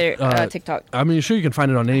on Twitter, TikTok. I mean, sure you can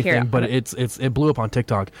find it on anything, Here, but it blew up on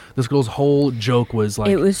TikTok. This girl's whole joke was like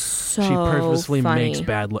It was so she purposely funny. makes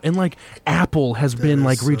bad and like Apple has been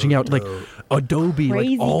like is reaching so out, like dope. Adobe,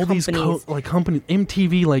 Crazy like all companies. these like companies,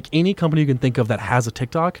 MTV, like any company you can think of that has a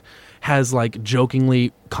TikTok has like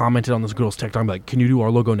jokingly commented on this girl's TikTok, like, "Can you do our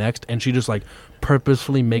logo next?" And she just like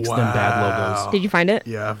purposefully makes them bad logos. Did you find it?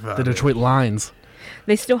 Yeah, I found The it. Detroit Lions.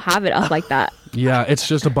 They still have it up like that. Yeah, it's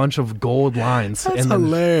just a bunch of gold lines. That's and then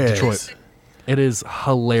hilarious. Detroit. It is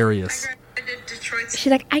hilarious.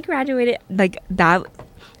 She's like, I graduated like that.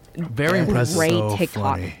 Very That is impressive. Great so TikTok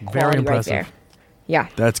funny. quality Very right impressive. there. Yeah,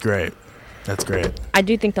 That's great. That's great. I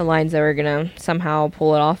do think the Lions are gonna somehow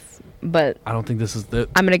pull it off, but I don't think this is the.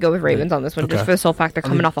 I'm gonna go with Ravens on this one Okay. just for the sole fact they're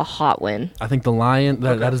coming think- off a hot win. I think the Lion.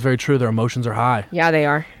 That is very true. Their emotions are high, Yeah, they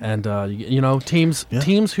are. and you know teams Yeah.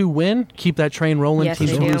 teams who win keep that train rolling. Yes,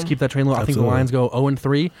 teams they who do. lose keep that train rolling. I think the Absolutely. Lions go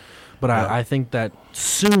 0-3, but Yeah. I think that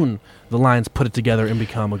soon the Lions put it together and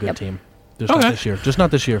become a good Yep. team. Just not Okay. this year. Just not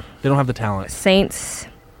this year. They don't have the talent. Saints,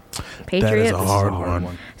 That Patriots. is a hard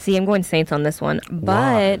one. See, I'm going Saints on this one,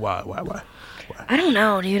 but Why? I don't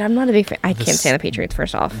know, dude. I'm not a big fan. I The can't stand the Patriots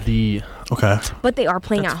first off, The Okay. but they are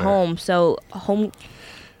playing That's at fair. home, so home.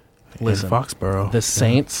 listen, In Foxborough. the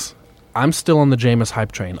Saints. I'm still on the Jameis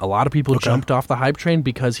hype train. A lot of people Okay. jumped off the hype train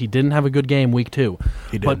because he didn't have a good game week 2.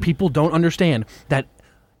 He But didn't. people don't understand that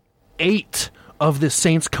 8 of the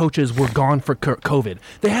Saints coaches were gone for COVID.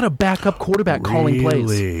 They had a backup quarterback calling plays.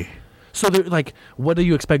 Really? So they're like, what do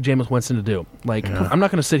you expect Jameis Winston to do? Like, I'm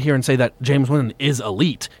not going to sit here and say that Jameis Winston is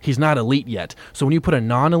elite. He's not elite yet. So when you put a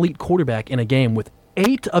non-elite quarterback in a game with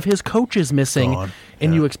 8 of his coaches missing, Gone.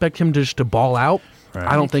 and Yeah. you expect him just to ball out, Right.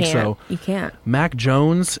 I don't think so. You can't. Mac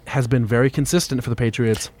Jones has been very consistent for the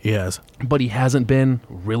Patriots, Yes. but he hasn't been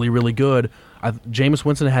really, really good. Jameis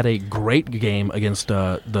Winston had a great game against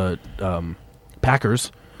the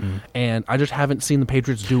Packers, and I just haven't seen the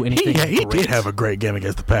Patriots do anything. He great. did have a great game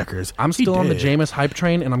against the Packers. I'm He still on the did. Jameis hype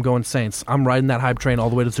train, and I'm going Saints. I'm riding that hype train all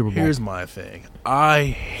the way to the Super Bowl. Here's my thing. I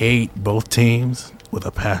hate both teams with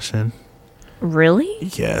a passion. Really?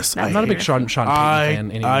 Yes, I'm not a big Sean Payton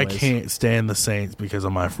fan anyways. I can't stand the Saints because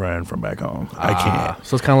of my friend from back home. I can't.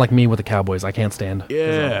 So it's kind of like me with the Cowboys. I can't stand.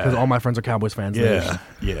 Yeah. Because all my friends are Cowboys fans.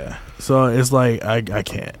 Yeah. So it's like I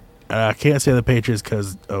can't. I can't stand the Patriots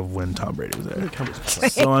because of when Tom Brady was there.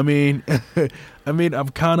 So I mean, I'm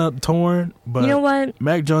kind of torn. But You know what?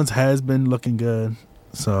 Mac Jones has been looking good,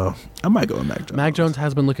 so I might go with Mac Jones. Mac Jones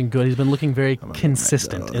has been looking good. He's been looking very Mac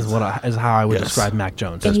consistent. Jones. Is how I would Yes. describe Mac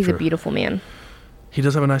Jones. And he's true. a beautiful man. He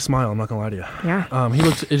does have a nice smile. I'm not gonna lie to you. Yeah. He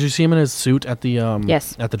looks. Did you see him in his suit at the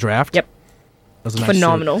Yes. at the draft? Yep. That was a nice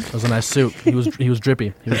Phenomenal. Suit. That was a nice suit. He was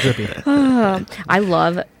drippy. He was drippy. I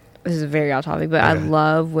love. This is very off topic, but I Yeah.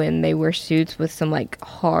 love when they wear suits with some like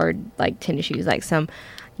hard like tennis shoes, like some,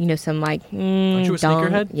 some like. Aren't you a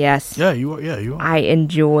sneakerhead? Yes. Yeah, you are. Yeah, you are. I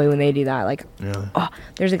enjoy when they do that. Like, Yeah. oh,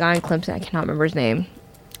 there's a guy in Clemson. I cannot remember his name.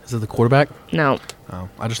 Is it the quarterback? No, Oh,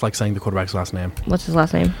 I just like saying the quarterback's last name. what's his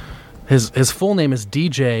last name? His full name is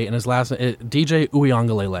DJ, and his last name DJ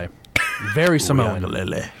Uiagalelei. Very Samoan.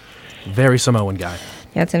 Uiagalelei. Very Samoan guy.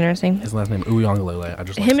 Yeah, that's interesting. His last name Uiagalelei. I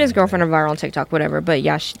just like Him and his saying girlfriend are viral on TikTok, whatever. But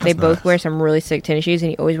yeah, they both nice. wear some really sick tennis shoes,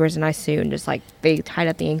 and he always wears a nice suit and just like big tied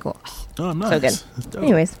at the ankle. Oh, nice. So good. That's dope.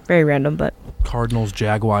 Anyways, very random, but that. Cardinals,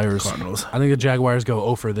 Jaguars. Cardinals. I think the Jaguars go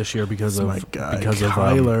over this year because That's of my guy, because of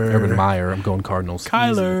Kyler. Urban Meyer. I'm going Cardinals.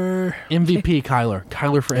 Kyler. Easy. MVP Kyler.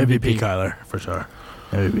 Kyler for MVP. MVP Kyler for sure.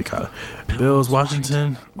 MVP Kyler. Bills,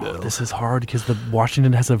 Washington. Oh, Bills. this is hard because the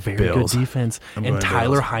Washington has a very Bills. good defense, I'm and going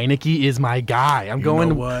Tyler Bills. Heineke is my guy. I'm You know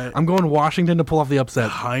going. what? I'm going Washington to pull off the upset.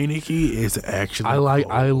 Heineke is actually.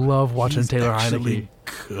 I love watching He's Taylor actually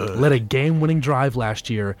Heineke. good. Led a game-winning drive last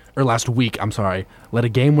week. I'm sorry. Led a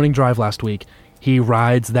game-winning drive last week. He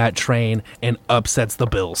rides that train and upsets the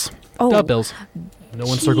Bills. Oh, The Bills. No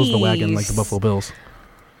one circles the wagon like the jeez. Buffalo Bills.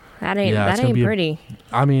 that ain't Yeah, it's that gonna ain't be a- pretty.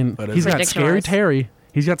 I mean, But he's got it's- Scary Predictionalized. Terry.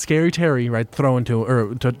 He's got Scary Terry right throwing to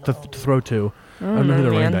or to throw to. I don't know who the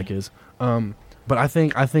running man. back is. But I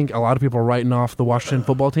think a lot of people are writing off the Washington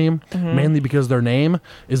football team Mm-hmm. mainly because their name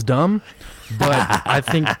is dumb. But I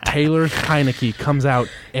think Taylor Heineke comes out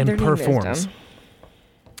and Their name is performs. dumb.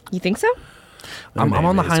 You think so? Their I'm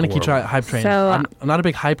on the name is Heineke horrible. hype train. So, I'm not a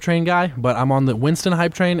big hype train guy, but I'm on the Winston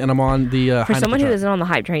hype train and I'm on the For Heineke someone who train. isn't on the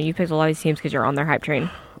hype train, you picked a lot of these teams because you're on their hype train.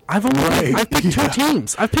 I've picked two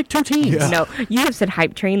teams. I've picked two teams. Yeah. No, you have said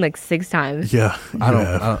hype train like 6 times. Yeah, I don't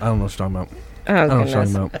yeah. know what you're talking about. Oh, I don't know what you're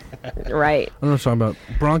goodness. talking about. Right. I don't know what you're talking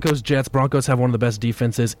about. Broncos, Jets. Broncos have one of the best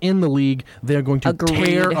defenses in the league. They're going to Agreed.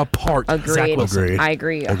 tear apart Zach Agreed. Wilson. Agreed. I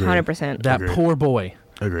agree 100%. That Agreed. poor boy.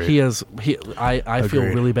 Agreed. I feel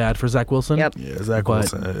Agreed. really bad for Zach Wilson. Yep. Yeah, Zach But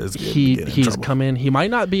Wilson is getting in he's trouble. come in. He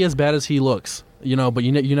might not be as bad as he looks, but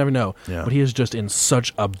you never know. Yeah. But he is just in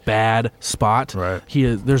such a bad spot. Right.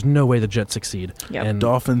 There's no way the Jets succeed. Yep. And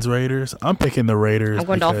Dolphins, Raiders. I'm picking the Raiders. I'm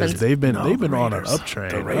going because Dolphins. They've been No, on the an Raiders. uptrain.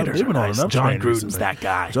 The Raiders They've been are on an nice. uptrain. John Gruden's recently. that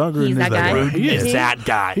guy. John Gruden He's is that guy? He Is is he? that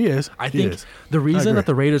guy. He is. I He think is. the reason agree. that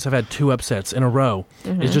the Raiders have had 2 upsets in a row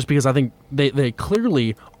is just because I think they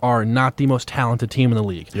clearly are not the most talented team in the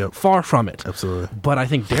league. Yep. Far from it. Absolutely. But I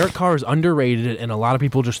think Derek Carr is underrated, and a lot of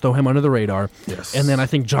people just throw him under the radar. Yes. And then I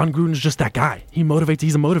think John Gruden's just that guy. He motivates.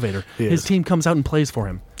 He's a motivator. He His is. team comes out and plays for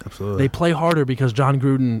him. Absolutely. They play harder because John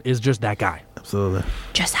Gruden is just that guy. Absolutely.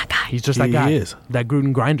 Just that guy. He's just that He guy. is. That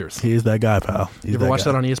Gruden grinders. He is that guy, pal. He's You ever watched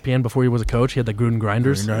guy. that on ESPN before he was a coach? He had the Gruden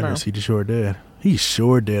grinders. Grinders. He sure did. He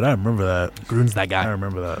sure did. I remember that. Gruden's that I guy.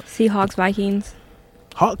 remember that. Seahawks, Vikings.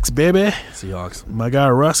 Hawks, baby. Seahawks. My guy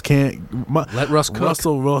Russ can't. Let Russ cook.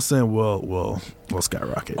 Russell Wilson will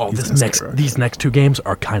skyrocket. Oh, He's gonna skyrocket. these next 2 games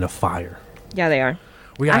are kind of fire. Yeah, they are.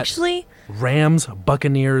 We got Actually, Rams,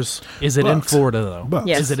 Buccaneers. Is it in Bucks. Florida though? Bucks.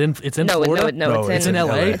 Yes. Is it in? It's in no, Florida. no, It's in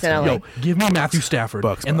LA. It's in LA. Yo, give me Matthew Stafford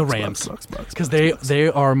Bucks, and the Bucks, Rams Bucks, because Bucks. they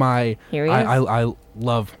are my. Here he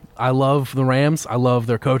I love the Rams. I love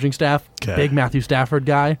their coaching staff. 'Kay. Big Matthew Stafford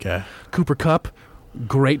guy. Okay. Cooper Kupp,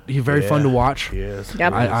 great. He's very fun to watch. Yes.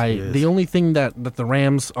 Yep. The only thing that the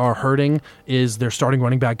Rams are hurting is their starting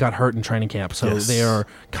running back got hurt in training camp, so Yes. they are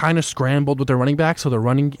kind of scrambled with their running back. So their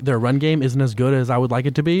run game isn't as good as I would like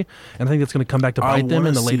it to be, and I think that's going to come back to bite them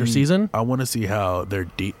in the later season. I want to see how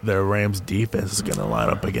their Rams defense is going to line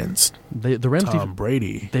up against The Rams, Tom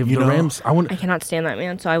Brady. the You know? Rams. I cannot stand that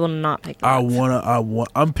man, so I will not pick.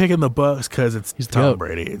 I'm picking the Bucks because it's He's the Tom GOAT.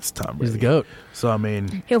 Brady. It's Tom Brady. He's the GOAT. So I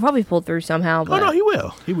mean, He'll probably pull through somehow. oh But no, he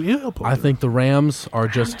will. He'll pull I through. think the Rams are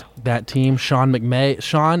just that team. Sean McVay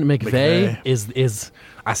McVay. is.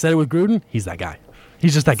 I said it with Gruden. He's that guy.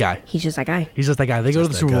 He's just that guy. he's just that guy. He's just that guy. They go to the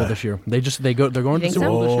Just Super that Bowl guy. this year. They're going to the think Super so?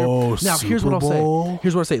 Bowl this year. Oh, Now, here's what Super I'll say. Bowl?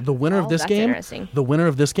 Here's what I say. The winner of Oh, this that's game, interesting. the winner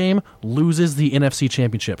of this game loses the NFC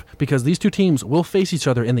Championship because these 2 teams will face each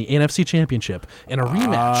other in the NFC Championship in a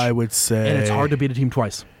rematch. I would say, and it's hard to beat a team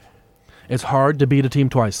twice. It's hard to beat a team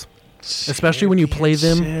twice, especially when you play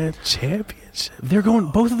them. Championship.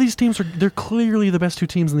 Both of these teams they're clearly the best 2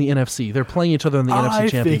 teams in the NFC. They're playing each other in the NFC I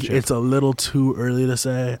Championship. think it's a little too early to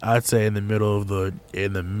say. I'd say in the middle of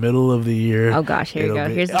the year. Oh, gosh, here we it'll go.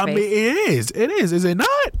 be- Here's the I mean, face. it is. It is. Is it not?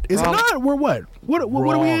 Is Wrong. it not? We're what? What are we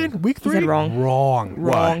Wrong. in? Week He 3? said wrong. Wrong.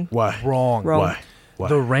 Wrong. Why? Wrong. Wrong. Why? Why?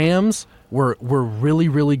 The Rams were really,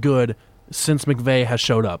 really good since McVay has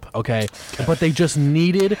showed up, okay? But they just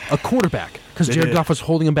needed a quarterback because They Jared did. Goff was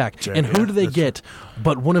holding him back. And who do they that's get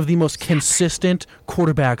but one of the most consistent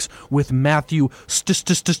quarterbacks with Matthew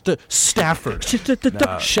Stafford.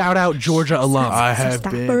 Shout out Georgia alum. I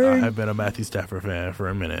Stafford. have been a Matthew Stafford fan for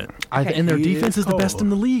a minute. And their He defense is the best cold. in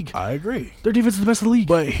the league. I agree. Their defense is the best in the league.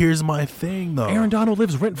 But here's my thing, though. Aaron Donald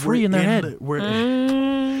lives rent-free in their head.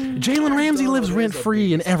 Jalen Ramsey lives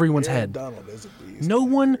rent-free in everyone's head. No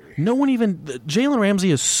one even. Jalen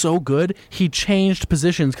Ramsey is so good. He changed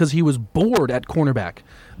positions because he was bored at cornerback.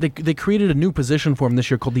 They created a new position for him this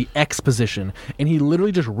year called the X position, and he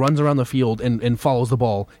literally just runs around the field and follows the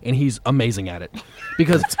ball, and he's amazing at it.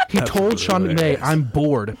 Because he told Sean absolutely McVay, hilarious. "I'm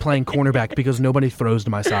bored playing cornerback because nobody throws to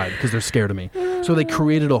my side because they're scared of me." So they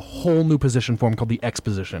created a whole new position for him called the X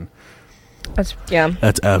position. Yeah.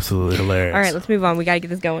 That's absolutely hilarious. All right, let's move on. We got to get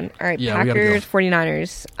this going. All right, Yeah, we gotta Packers, go.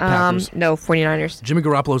 49ers. Packers. No, 49ers. Jimmy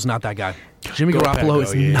Garoppolo's not that guy. Jimmy Go Pack, Garoppolo go.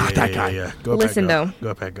 is Yeah, not yeah, that yeah, guy. yeah. Go Listen, Pack, though.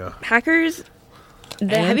 Go Pack, go. Packers.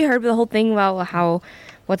 Have you heard the whole thing about how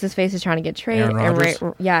what's his face is trying to get traded? Aaron Rodgers?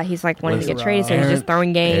 Yeah, he's like wanting to get Aaron- traded, so he's just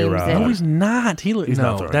throwing games. Aaron- No, And, he's not. He's He's no.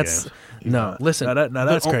 not throwing That's games. He's no. not. Listen, Now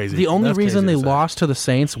that's crazy. The only That's reason crazy they to say. lost to the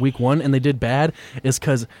Saints week 1 and they did bad is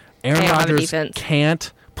because Aaron They don't have a Rodgers defense.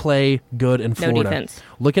 can't play good in Florida. defense.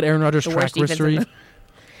 Look at Aaron Rodgers' The track worst defense history. in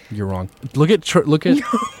You're wrong. Look at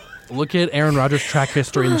look at Aaron Rodgers' track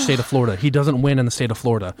history in the state of Florida. He doesn't win in the state of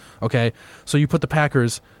Florida. Okay, so you put the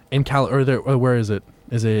Packers in Cali, or where is it?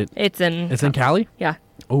 Is it? it's in. It's in Cali. Yeah,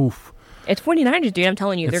 Oof. it's 49ers, dude. I'm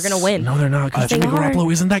telling you, they're It's- gonna win. No, they're not. Because They Jimmy are.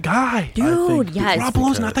 Garoppolo isn't that guy. Dude, think yes.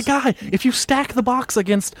 Garoppolo's not the guy. If you stack the box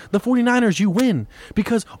against the 49ers, you win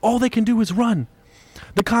because all they can do is run.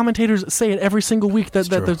 The commentators say it every single week that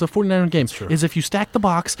true. there's a 49er game. true. Is if you stack the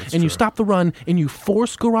box and you true. stop the run and you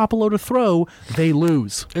force Garoppolo to throw, they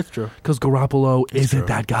lose. It's true. Because Garoppolo isn't true.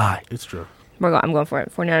 that guy. It's true. I'm going for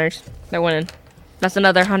it. 49ers. They're winning. That's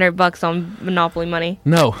another $100 on Monopoly money.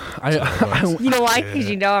 No, You know why? Because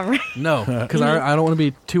you know I'm right. no, because I don't want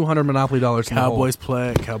to be $200 Monopoly dollars. in the hole.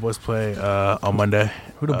 Cowboys play on Monday.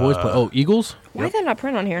 Who do boys play? Oh, Eagles. Why is that not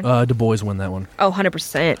print on here? Du Bois win that one. Oh,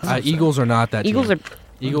 100%. Eagles are not that. Eagles team. are.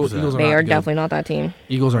 Eagles are They not are good. definitely not that team.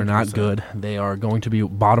 Eagles are not good. They are going to be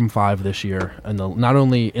bottom 5 this year, and not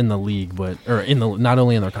only in the league, but not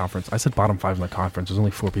only in their conference. I said bottom 5 in the conference. There's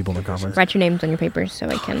only 4 people in the conference. Write your names on your papers so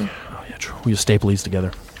I can. Oh yeah, true. We just staple these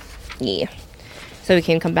together. Yeah. So we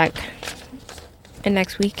can come back in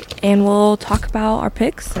next week and we'll talk about our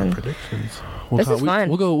picks and Predictions. This is fun.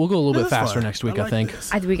 We'll go a little This bit is faster fun. next week. I like think.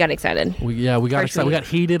 this. we got excited. We got First excited. We week. got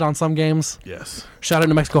heated on some games. Yes. Shout out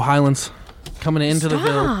New Mexico Highlands coming into the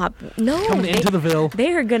Ville. Stop. No. Coming into the Ville.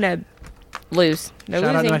 They are gonna lose. They're Shout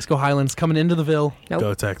out losing. New Mexico Highlands coming into the Ville. Nope.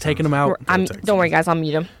 Go Texans. Taking them out. Texans. Don't worry, guys. I'll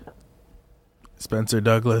mute him. Spencer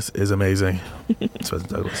Douglas is amazing. Spencer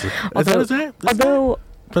Douglas. Is that Although- his name? That's his name? Although,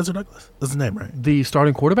 Spencer Douglas. That's his name, right? The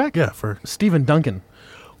starting quarterback. Yeah. For Stephen Duncan.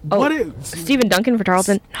 what? Stephen Duncan for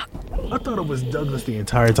Tarleton. I thought it was Douglas the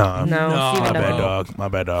entire time. No, No. Stephen My bad, Duncan. dog. My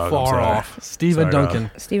bad, dog. I'm Far sorry. off. Stephen Sorry, dog.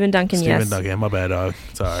 Duncan. Stephen Duncan, Steven yes. Duncan. My bad, dog.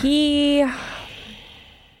 Sorry.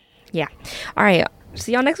 Yeah. All right.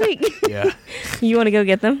 See y'all next week. Yeah. You want to go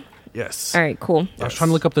get them? Yes. All right. Cool. I was trying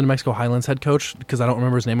to look up the New Mexico Highlands head coach because I don't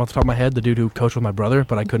remember his name off the top of my head. The dude who coached with my brother,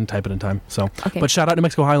 but I couldn't type it in time. So, Okay. but shout out New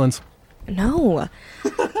Mexico Highlands. No.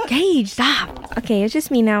 Gage, stop. Okay, it's just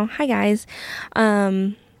me now. Hi, guys.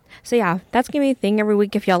 So yeah, that's gonna be a thing every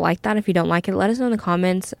week. If y'all like that, if you don't like it, let us know in the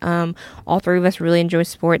comments. All 3 of us really enjoy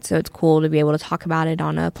sports, so it's cool to be able to talk about it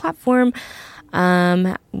on a platform.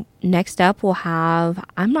 Next up we'll have,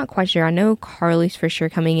 I'm not quite sure, I know Carly's for sure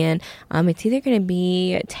coming in. It's either going to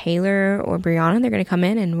be Taylor or Brianna. They're going to come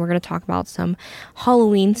in and we're going to talk about some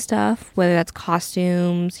Halloween stuff, whether that's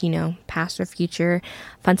costumes, past or future,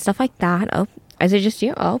 fun stuff like that. Oh, is it just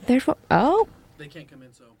you? Oh, there's what? Oh, They can't come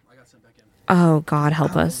in, so I got sent back in. oh God,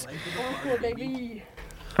 help us.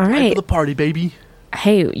 All right. the party, baby.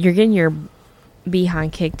 Hey, you're getting your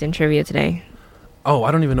behind kicked in trivia today. Oh,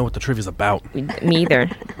 I don't even know what the trivia's about. Me either.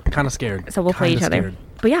 Kind of scared. So we'll play each Kinda other. scared.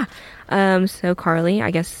 But yeah. So Carly,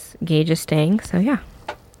 I guess Gage is staying. So yeah.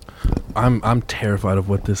 I'm terrified of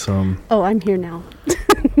what this Oh, I'm here now.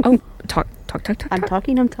 Oh, talk. I'm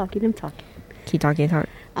talking. Keep talking.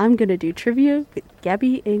 I'm going to do trivia with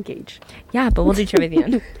Gabby and Gage. Yeah, but we'll do trivia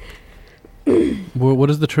at the end. what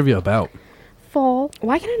is the trivia about? Fall.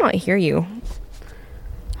 Why can I not hear you?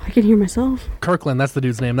 I can hear myself. Kirkland, that's the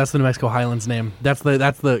dude's name. That's the New Mexico Highlands name. That's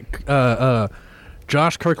the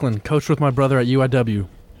Josh Kirkland, coached with my brother at UIW.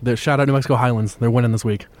 Shout out New Mexico Highlands. They're winning this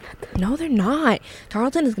week. No, they're not.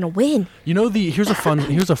 Tarleton is gonna win. You know here's a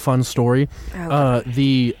fun story. Oh.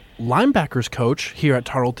 The linebackers coach here at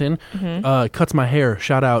Tarleton cuts my hair.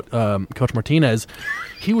 Shout out Coach Martinez.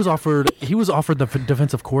 He was offered the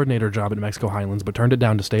defensive coordinator job at New Mexico Highlands, but turned it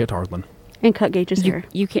down to stay at Tarleton. And cut Gage's hair.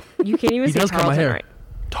 You can't even He say does cut my Tarleton, hair. right?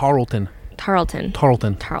 Tarleton.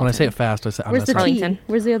 Tarleton. When I say it fast, I say I'm Where's the Tarleton. T? Tarleton.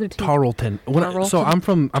 Where's the other T? Tarleton. So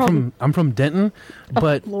Tarleton. I'm from Denton,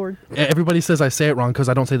 but Lord. everybody says I say it wrong because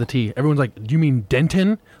I don't say the T. Everyone's like, "Do you mean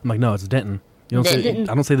Denton?" I'm like, "No, it's Denton." You don't say. Denton.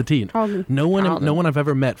 I don't say the T. Tarleton. No Tarleton. one I've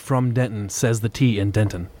ever met from Denton says the T in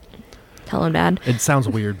Denton. Tell him, Dad. It sounds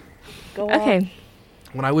weird. Go on. Okay.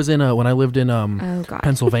 When I lived in Oh God.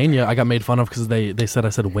 Pennsylvania, I got made fun of because they said I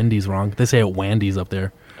said Wendy's wrong. They say it Wandy's up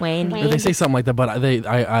there. Wayne. Or they say something like that, but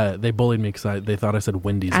they bullied me because they thought I said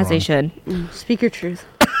Wendy's As wrong. they should. Speak your truth.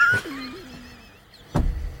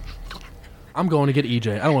 I'm going to get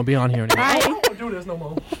EJ. I don't want to be on here anymore. Bye. I don't do this no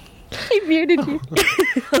more. He muted you.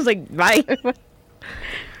 I was like, bye.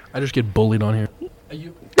 I just get bullied on here.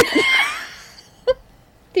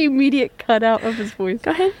 The immediate cutout of his voice.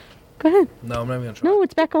 Go ahead. Go ahead. No, I'm not even gonna try. No,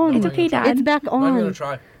 it's back on. It's okay, Dad. It's back I'm not even gonna on.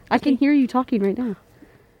 try. I can hear you talking right now.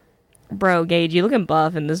 Bro, Gage, you looking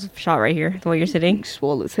buff in this shot right here, the way you're sitting.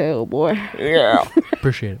 Swole as hell, boy. Yeah.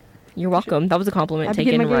 Appreciate it. You're welcome. That was a compliment. I've been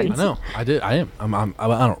Taken getting my right. I gains. know. I did. I am. I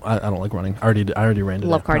don't like running. I already ran. Today.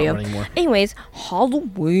 Love Not cardio. running anymore. Anyways,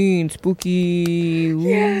 Halloween, spooky.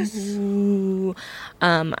 Yes.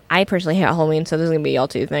 I personally hate Halloween, so this is gonna be y'all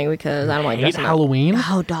two thing because I don't like Hate dressing up. Halloween.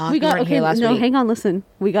 Oh, dog. We you got weren't here last no. week. Hang on, listen.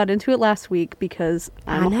 We got into it last week because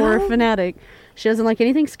I'm I a horror know. fanatic. She doesn't like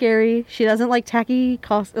anything scary. She doesn't like tacky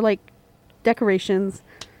decorations.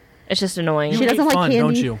 It's just annoying. You She hate doesn't like fun, don't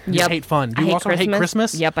candy. you? You Yep. hate fun. Do I you hate also hate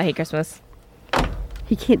Christmas? Yep, I hate Christmas.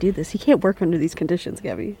 He can't do this. He can't work under these conditions,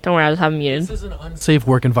 Gabby. Don't worry, I'll just have him muted. This is an unsafe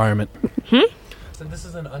work environment. So this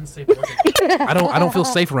is an unsafe work environment. I don't feel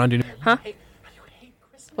safe around you anymore. Huh? You hate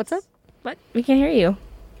Christmas? What's up? What? We can't hear you.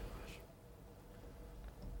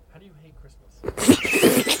 How do you hate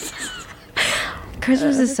Christmas?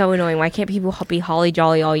 Christmas is so annoying. Why can't people be holly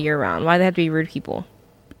jolly all year round? Why do they have to be rude people?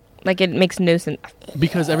 Like, it makes no sense.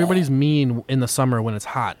 Because everybody's mean in the summer when it's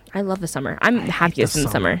hot. I love the summer. I'm happiest in the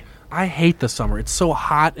summer. I hate the summer. It's so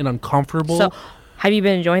hot and uncomfortable. So, have you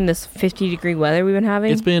been enjoying this 50-degree weather we've been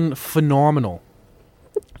having? It's been phenomenal.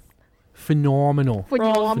 Phenomenal.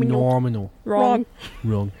 Phenomenal. Wrong.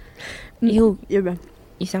 Wrong. You Yeah, man.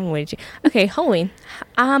 sound way too... Okay, Halloween.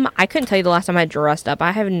 I couldn't tell you the last time I dressed up.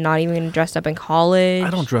 I have not even dressed up in college. I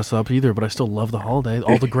don't dress up either, but I still love the holiday.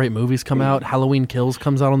 All the great movies come out. Halloween Kills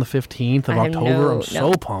comes out on the 15th of I have October. I'm no-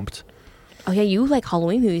 so pumped. Oh, yeah, you like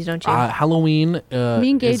Halloween movies, don't you? Halloween. Me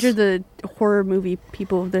and Gage is- are the horror movie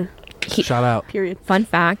people of the Shout out. period. Fun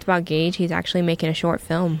fact about Gage, he's actually making a short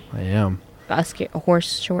film. I am. A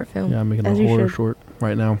horse short film. Yeah, I'm making a As you horror should. short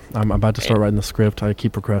right now. I'm about to start writing the script. I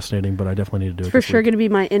keep procrastinating, but I definitely need to do it. For this sure week. going to be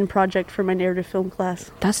my end project for my narrative film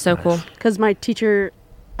class. That's so Nice. cool. Because my teacher,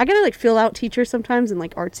 I gotta like fill out teachers sometimes in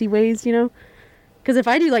like artsy ways, you know? Because if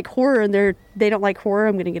I do like horror and they don't like horror,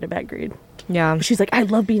 I'm gonna get a bad grade. Yeah. But she's like, I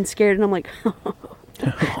love being scared, and I'm like,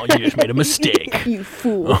 Oh, you just made a mistake. you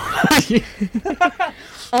fool.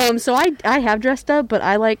 So I have dressed up, but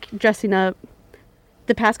I like dressing up.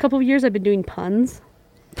 The past couple of years, I've been doing puns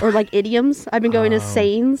or like idioms. I've been going as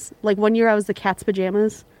sayings. Like one year, I was the cat's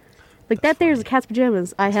pajamas. Like that there's the cat's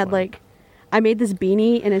pajamas. I had like, I made this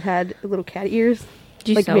beanie and it had little cat ears, Did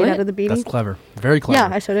you like sew made it? out of the beanie. That's clever. Very clever.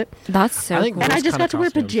 Yeah, I sewed it. That's so I think cool. And I Those just kinda got to wear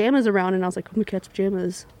costumes. pajamas around, and I was like, oh, my cat's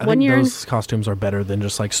pajamas. I One think year. those costumes are better than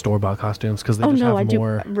just like store-bought costumes because they Oh just no, I have do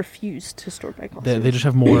more. refuse to store my costumes. They just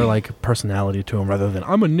have more like personality to them rather than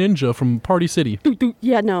I'm a ninja from Party City.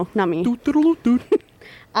 Yeah, no, not me. Doot, doodle, doot, doot.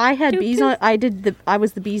 I had Doot, bees doot. on. I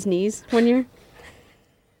was the bee's knees one year.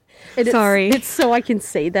 And Sorry. It's so I can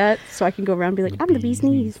say that, so I can go around and be like, I'm the bee's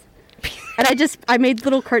knees. And I made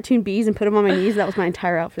little cartoon bees and put them on my knees. That was my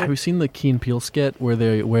entire outfit. Have you seen the Key and Peele skit where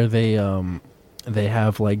they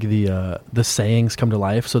have like the sayings come to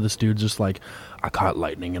life? So this dude's just like, I caught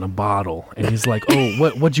lightning in a bottle, and he's like, oh,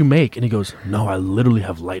 what'd you make? And he goes, no, I literally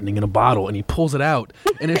have lightning in a bottle, and he pulls it out,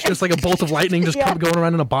 and it's just like a bolt of lightning just Yeah. going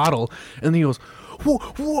around in a bottle, and then he goes, whoa,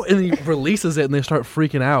 whoa, and he releases it, and they start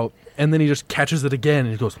freaking out. And then he just catches it again,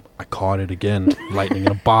 and he goes, I caught it again, lightning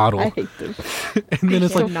in a bottle. I hate them. And then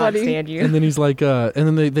it's So like, not funny. stand you. and then he's like, and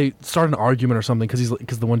then they start an argument or something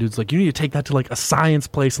because the one dude's like, you need to take that to like a science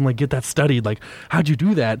place and like get that studied. Like, how'd you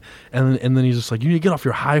do that? And then he's just like, you need to get off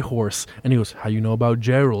your high horse. And he goes, how you know about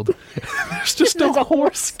Gerald? There's just There's a a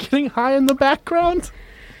horse getting high in the background.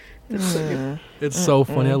 It's so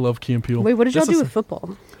funny. I love Key and Peele. Wait, what did y'all This do is- with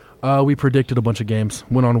football? We predicted a bunch of games.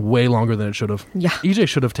 Went on way longer than it should have. Yeah. EJ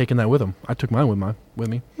should have taken that with him. I took mine with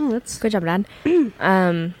me. Oh, that's Good job, Dad.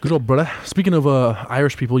 Good old brother. Speaking of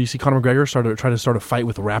Irish people, you see Conor McGregor try to start a fight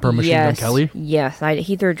with rapper Machine Gun Kelly. Yes,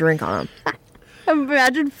 he threw a drink on him.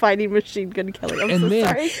 Imagine fighting Machine Gun Kelly. I'm And so then-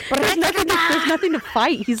 sorry. But there's nothing to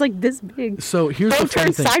fight. He's like this big. So here's the Don't funny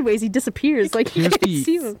turn thing. sideways. He disappears. Like you Here's can't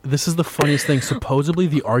see him. this is the funniest thing. Supposedly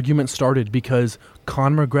the argument started because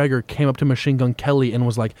Conor McGregor came up to Machine Gun Kelly and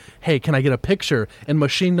was like, "Hey, can I get a picture?" And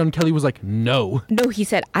Machine Gun Kelly was like, "No." No, he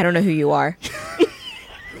said, I don't know who you are.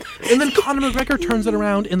 And then Conor McGregor turns it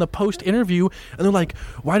around in the post interview, and they're like,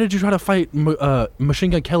 "Why did you try to fight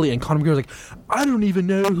Machine Gun Kelly?" And Conor McGregor's like, "I don't even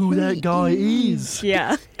know who that guy is."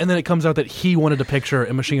 Yeah. And then it comes out that he wanted a picture,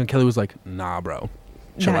 and Machine Gun Kelly was like, "Nah, bro,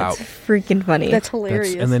 chill That's out." freaking funny. That's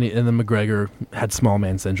hilarious. And then McGregor had small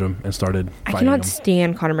man syndrome and started I fighting cannot him.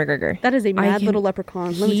 stand Conor McGregor. that is a mad can- little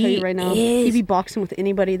leprechaun. Let me tell he you right now. is. He'd be boxing with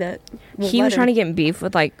anybody that. He was trying to get in beef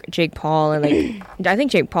with like Jake Paul, and like I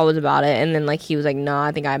think Jake Paul was about it, and then like he was like, "No,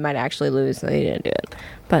 I think I might actually lose," so he didn't do it.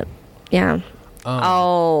 But yeah.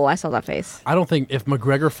 Oh, I saw that face. I don't think if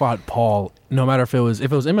McGregor fought Paul, no matter if it was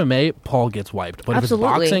MMA, Paul gets wiped. But Absolutely.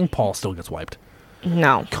 if it's boxing, Paul still gets wiped.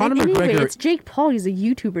 No, Conor Anyway, McGregor, it's Jake Paul. He's a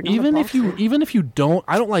YouTuber. Not even a if you don't,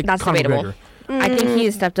 I don't like that's Conor debatable. McGregor. I think he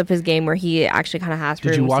has stepped up his game where he actually kind of has.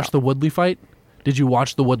 Did you watch the Woodley fight? Did you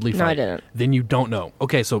watch the Woodley fight? No, I didn't. Then you don't know.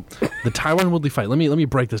 Okay, so the Tyron Woodley fight. Let me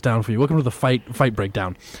break this down for you. Welcome to the fight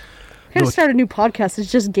breakdown. I'm gonna start a new podcast.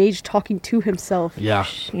 It's just Gage talking to himself. Yeah.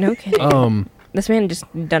 No kidding. This man just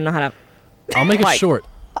doesn't know how to. I'll make it Like- short.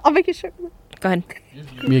 I'll make it short. Go ahead.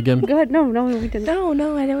 Me again. Go ahead. No, we didn't. No,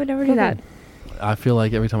 I would never do that. I feel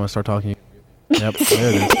like every time I start talking. Yep,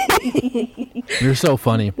 there it is. You're so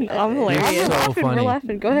funny. I'm You're hilarious. so We're funny.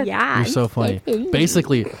 laughing. Go ahead. Yeah. You're so funny.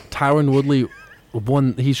 Basically, Tyron Woodley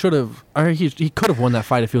won. He should have. Or he could have won that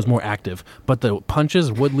fight if he was more active. But the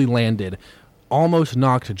punches Woodley landed almost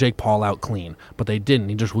knocked Jake Paul out clean, but they didn't.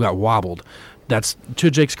 He just got wobbled. That's to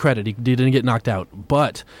Jake's credit. He didn't get knocked out,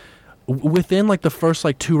 but within like the first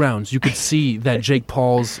like 2 rounds, you could see that Jake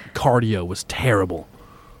Paul's cardio was terrible.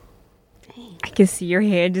 I can see your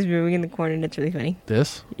hand just moving in the corner, and it's really funny.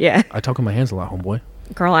 This? Yeah. I talk with my hands a lot, homeboy.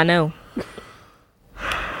 Girl, I know.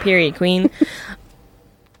 Period, queen.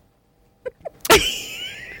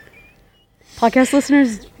 Podcast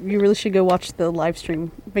listeners, you really should go watch the live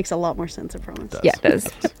stream. It makes a lot more sense, I promise. Yeah, it does.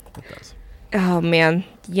 It does. Oh, man.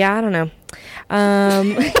 Yeah, I don't know.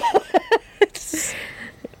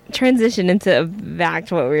 Transition into back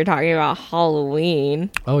to what we were talking about,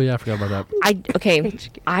 Halloween. Oh yeah, I forgot about that.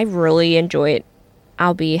 I really enjoy it.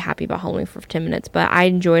 I'll be happy about Halloween for 10 minutes, but I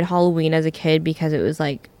enjoyed Halloween as a kid because it was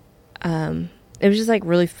like, it was just like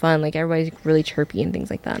really fun. Like everybody's really chirpy and things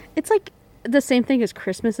like that. It's like the same thing as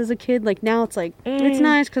Christmas as a kid. Like now it's like, it's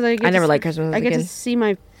nice because I never liked Christmas as I a get kid. to see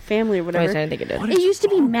my family or whatever. I didn't think it did. It used to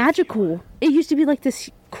be magical. It used to be like this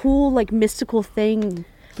cool, like mystical thing.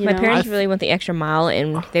 My know? parents really went the extra mile,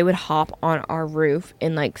 and they would hop on our roof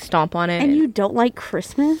and like stomp on it. And you don't like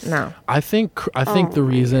Christmas? No. I think the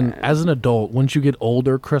reason, as an adult, once you get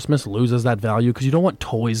older, Christmas loses that value because you don't want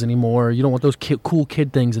toys anymore. You don't want those cool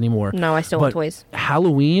kid things anymore. No, I still want toys.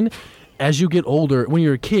 Halloween, as you get older, when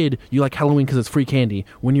you're a kid, you like Halloween because it's free candy.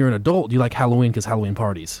 When you're an adult, you like Halloween because Halloween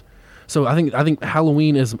parties. So I think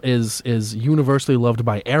Halloween is universally loved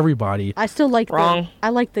by everybody. I still like Wrong. I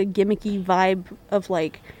like the gimmicky vibe of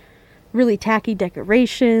like really tacky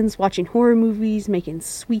decorations, watching horror movies, making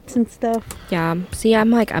sweets and stuff. Yeah. See,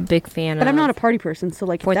 I'm like a big fan But of I'm not a party person, so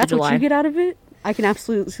like if 4th of that's what July. you get out of it, I can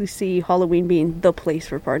absolutely see Halloween being the place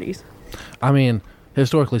for parties. I mean,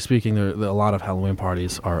 historically speaking, a lot of Halloween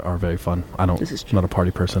parties are very fun. This is I'm not a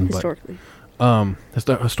party person, Historically. but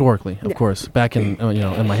historically, of Yeah. course, back in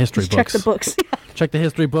in my history Just check books. the books. Check the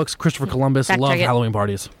history books. Christopher Columbus Fact loved check it. Halloween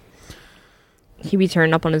parties. He be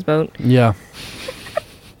turning up on his boat. Yeah.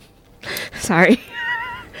 Sorry.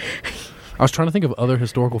 I was trying to think of other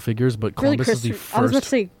historical figures, but Really, Columbus is the first. I was about to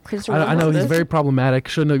say, Christopher I know he's Columbus. very problematic.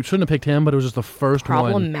 Shouldn't have picked him, but it was just the first one.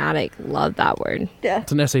 Problematic. Love that word. yeah.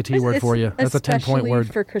 It's an SAT word for you. That's a 10-point Especially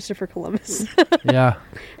word. for Christopher Columbus. Yeah,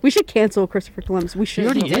 We should cancel Christopher Columbus. We should.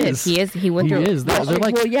 already He did. is. He is. He went he through. is. They're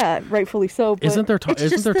like, well, yeah, rightfully so. But isn't there it's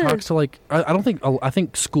just talks to like? I don't think. I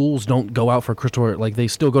think schools don't go out for Christopher. Like they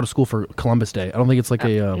still go to school for Columbus Day. I don't think it's like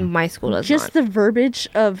a. My school does just not. the verbiage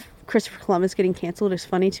of Christopher Columbus getting canceled is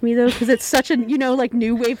funny to me though, because it's such a like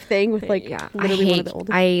new wave thing with like Yeah, literally one of the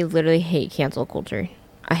oldest. I literally hate cancel culture.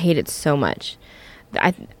 I hate it so much.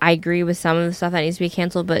 I agree with some of the stuff that needs to be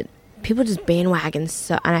canceled, but people just bandwagon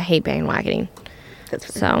so, and I hate bandwagoning. That's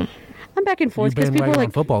fair. So I'm back and you forth because people bandwagon are on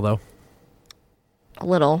like, football though. a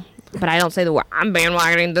little, but I don't say the word. I'm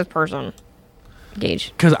bandwagoning this person.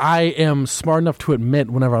 Gage. Because I am smart enough to admit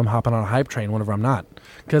whenever I'm hopping on a hype train, whenever I'm not.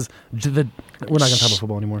 Because we're not going to talk about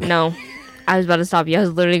football anymore. No, I was about to stop you. I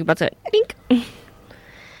was literally about to. Dink. I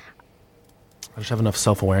just have enough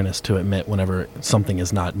self-awareness to admit whenever something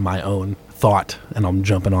is not my own thought and I'm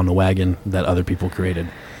jumping on the wagon that other people created.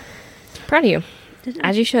 Proud of you,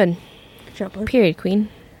 as you should. good job, bud. Period, queen.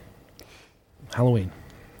 Halloween.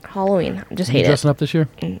 Halloween. I just You hate it. dressing up this year?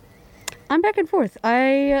 I'm back and forth.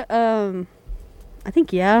 I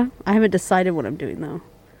think yeah. I haven't decided what I'm doing though.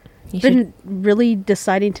 You should. Been really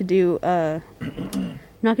deciding to do. I'm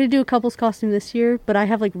not going to do a couples costume this year, but I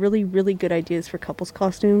have like really really good ideas for couples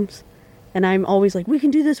costumes. And I'm always like, we can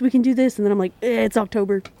do this, and then I'm like, it's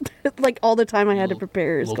October. Like all the time I had to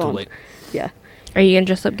prepare is A little gone. too late. Yeah. Are you gonna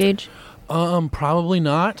dress up, Gage? Probably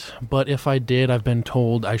not. But if I did, I've been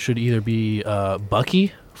told I should either be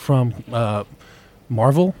Bucky from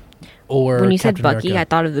Marvel or When you said Captain Bucky, America. I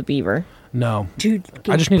thought of the Beaver. No. Dude,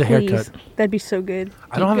 I just need a please. haircut. That'd be so good.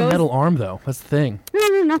 I don't have Go a as- metal arm, though. That's the thing.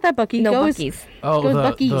 No, not that Bucky. No, Go as- Bucky's. Oh, Go with the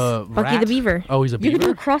Bucky's. Bucky the rat? Beaver. Oh, he's a You could do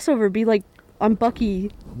beaver? a crossover. Be like, I'm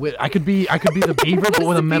Bucky. Wait, I could be the beaver, but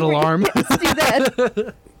with a metal arm. Let's do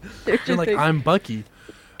that. There's And your like, thing. I'm Bucky.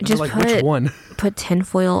 And Just they're like, which put- one? Put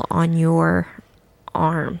tinfoil on your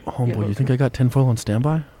arm. Homeboy, you think I got tinfoil on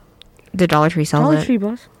standby? The Dollar Tree sells Dollar it. Tree,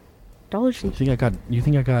 boss. Dollar Tree. You think I got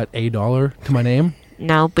 $1 to my name?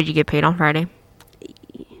 No, but you get paid on Friday.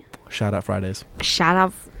 Shout out Fridays. Shout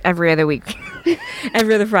out every other week.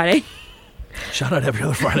 Every other Friday. Shout out every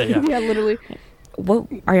other Friday. Yeah. Yeah, literally. What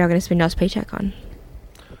are y'all gonna spend y'all's paycheck on?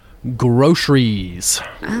 Groceries.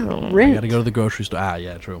 Oh, I Rent. gotta go to the grocery store. Ah,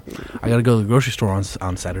 yeah, true. I gotta go to the grocery store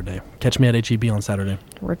on Saturday. Catch me at HEB on Saturday.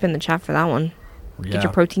 rip in the chat for that one. Yeah. Get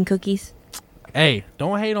your protein cookies. Hey,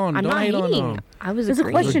 don't hate on. I'm don't not hate hating. on. I was It was a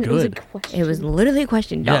agreeing. question. It was a good. question. It was literally a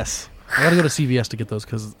question. No. Yes. I gotta go to CVS to get those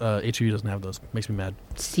because HEB doesn't have those. Makes me mad.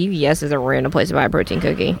 CVS is a random place to buy a protein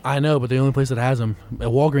cookie. I know, but the only place that has them,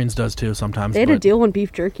 Walgreens does too sometimes. They had a but- deal on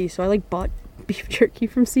beef jerky, so I like bought beef jerky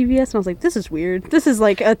from CVS, and I was like, "This is weird. This is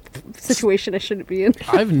like a situation I shouldn't be in."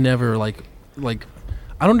 I've never like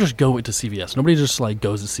I don't just go to CVS. Nobody just like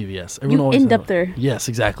goes to CVS. Everyone You always end has- up there. Yes,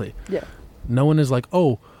 exactly. Yeah. No one is like,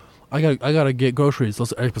 oh, I gotta get groceries.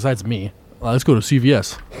 Besides me, let's go to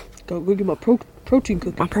CVS. Go get my protein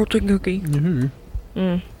cookie. My protein cookie. Mm-hmm.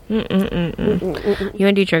 You want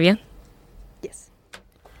to do trivia? Yes.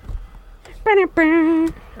 All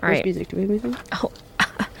All right. Music. Do we have music? Oh.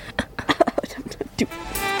 Do-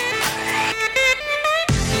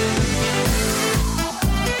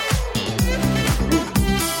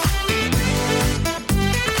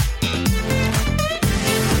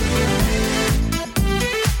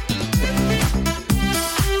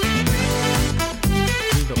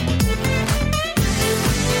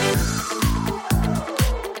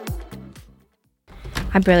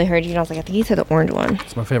 I barely heard you, and I was like, I think he said the orange one.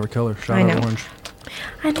 It's my favorite color. Shout I out know. orange.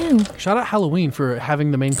 I know. Shout out Halloween for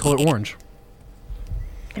having the main color orange.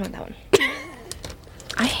 I want that one.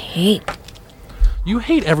 I hate. You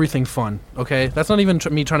hate everything fun, okay? That's not even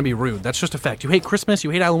me trying to be rude. That's just a fact. You hate Christmas. You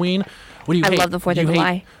hate Halloween. What do you I hate? love the 4th Do you of hate-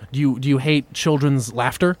 July. Do you hate children's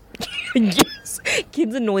laughter? Yes.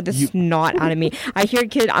 Kids annoy the snot out of me. I hear a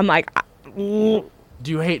kid, I'm like, Do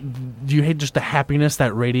you hate just the happiness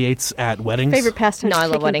that radiates at weddings? Favorite pastime. no, I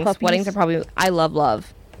love kicking weddings. puppies. Weddings are probably, I love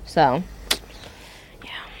love. So,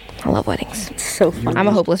 yeah, I love weddings. so fun. I'm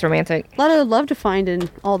a hopeless romantic. A lot of love to find in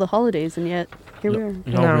all the holidays, and yet here we are.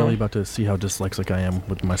 Y'all No. really about to see how dyslexic I am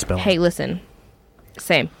with my spelling. Hey, listen.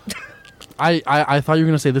 Same. I thought you were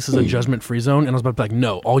going to say this is a judgment-free zone, and I was about to be like,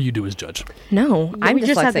 no, all you do is judge. No, I'm we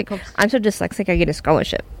just had the dyslexic. convers- I'm so dyslexic, I get a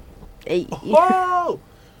scholarship. Hey. Oh!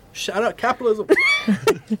 Shout out capitalism.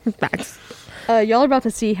 Facts. Y'all are about to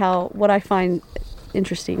see what I find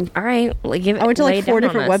interesting. All right, give it. I went to lay like it 4 down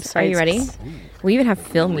on different us. Are you websites. ready? We even have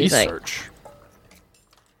film music. Research.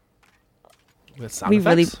 With sound We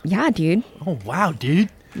effects? really, yeah, dude. Oh, wow, dude.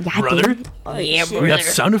 Yeah, Brother? dude. Oh, yeah, We got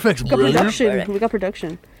sound effects, We got brother. production. We got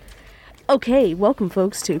production. Okay, welcome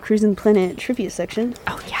folks to Cruising Planet Trivia section.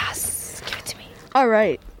 Oh yes, give it to me. All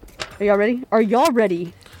right, are y'all ready? Are y'all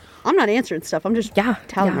ready? I'm not answering stuff. I'm just Yeah,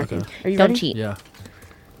 telling yeah. you. Are you Don't ready? cheat. Yeah.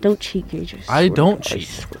 Don't cheat, Gage. I don't I cheat.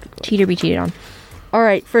 swear to God. Cheat or be cheated on. All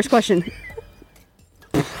right, first question.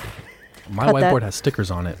 My Cut that. whiteboard has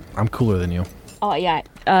stickers on it. I'm cooler than you. Oh yeah,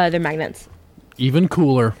 they're magnets. Even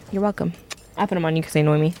cooler. You're welcome. I put them on you because they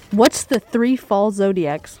annoy me. What's the 3 fall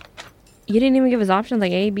zodiacs? You didn't even give us options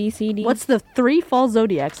like A, B, C, D. What's the 3 fall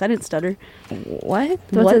zodiacs? I didn't stutter. what?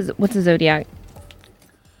 What? What's a zodiac?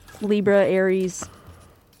 Libra, Aries.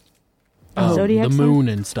 Zodiac The sign? moon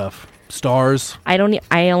and stuff. Stars. I don't.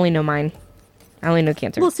 I only know mine. I only know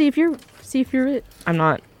Cancer. We'll see if you're it. I'm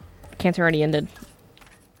not. Cancer already ended.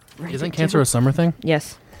 Isn't Cancer a summer thing?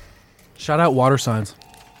 Yes. Shout out water signs.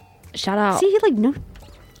 Shout out. See, like no.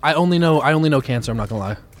 I only know Cancer. I'm not gonna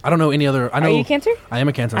lie. I don't know any other. I know. Are you Cancer? I am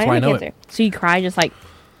a Cancer. That's I why I am a know Cancer. it. So you cry just like.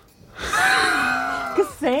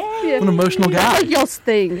 I'm an emotional guy. Like y'all's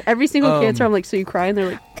thing. Every single Um, Cancer, I'm like, so you cry, and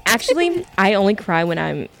they're like, Actually, I only cry when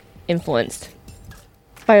I'm influenced.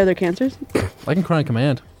 by other Cancers. I can cry on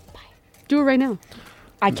command. Do it right now.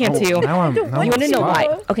 I can't Oh, too. now I'm. Now You I'm want to know spot.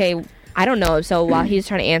 why? Okay, I don't know. So while he's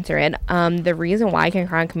trying to answer it, the reason why I can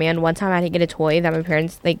cry on command. One time I didn't get a toy that my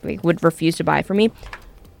parents like would refuse to buy for me.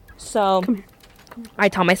 So I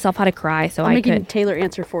taught myself how to cry. So I'm I making could. Taylor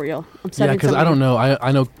answer for y'all. I'm Yeah, setting because I don't know.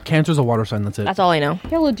 I know Cancer's a water sign. That's it. That's all I know.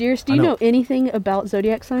 Hello, dearest. Do I you know. know anything about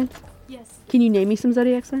zodiac signs? Yes. Can you name me some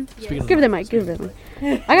zodiac signs? Speaking of Give it that mic. Give it that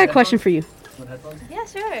mic. I got a question for you. Yeah,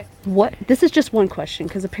 sure. What? This is just one question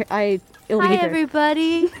because it'll Hi, be there.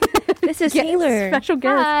 everybody. This is Yes, Taylor. special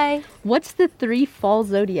guest. Hi. What's the 3 fall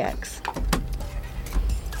zodiacs?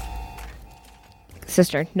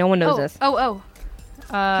 Sister, no one knows this. Oh.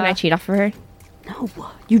 Can I cheat off of her? No,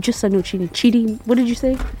 you just said no cheating. Cheating. What did you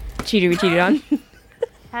say? Cheat or be cheated on?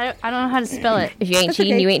 I don't know how to spell it. If you ain't That's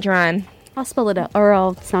cheating, okay. you ain't trying. I'll spell it out, or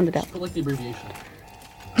I'll sound it out. I like the abbreviation.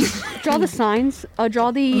 Draw the signs.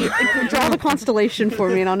 Draw the constellation for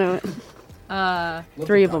me, and I'll know it.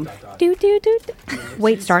 3 of them. Do.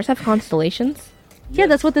 Wait, stars have constellations? Yeah,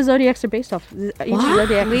 that's what the zodiacs are based off. Each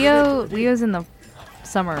zodiac. Leo's in the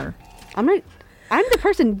summer. I'm the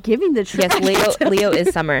person giving the Yes, track. Leo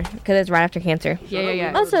is summer because it's right after Cancer.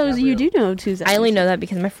 Yeah. Also, you do know Tuesday. I only know that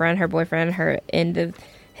because my friend, her boyfriend,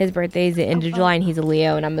 his birthday is the end of July, and he's a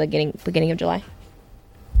Leo, and I'm the beginning of July.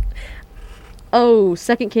 Oh,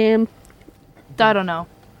 second cam. I don't know.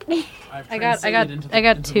 I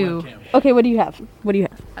got two. Okay, what do you have? What do you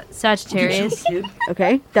have? Sagittarius.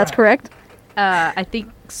 Okay, that's correct. I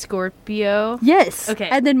think Scorpio. Yes. Okay.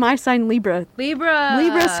 And then my sign Libra.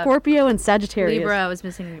 Libra. Scorpio, and Sagittarius. Libra. I was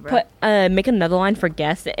missing Libra. Put make another line for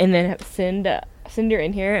guest and then send her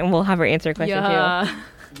in here and we'll have her answer a question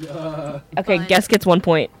too. Okay, Fun. guest gets 1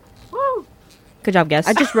 point. Woo. Good job, guest.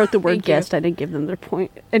 I just wrote the word Thank you. guest. I didn't give them their point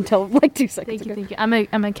until like 2 seconds Thank you, ago. thank you.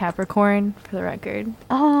 I'm a Capricorn for the record.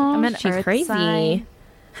 Oh, I'm an She's Earth crazy. sign.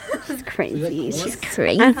 she's crazy. She's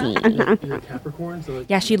Crazy. You're a Capricorn, so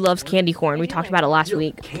Yeah, she loves candy corn. We talked about it last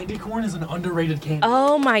week. candy corn is an underrated candy.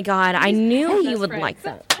 Oh my god, I knew he would friends. like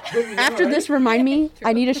that. After this, remind me.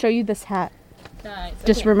 I need to show you this hat. Nice.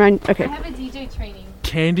 Just remind. Okay. have a DJ training.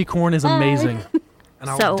 Candy corn is amazing, and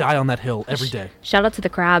I'll So- die on that hill every day. Shout out to the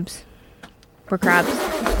crabs. We're crabs.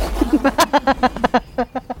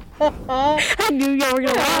 I knew y'all were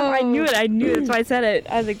gonna laugh. I knew it. I knew it. That's why I said it.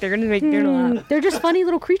 I was like, they're gonna laugh. They're just funny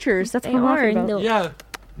little creatures. That's They what I'm are. laughing about.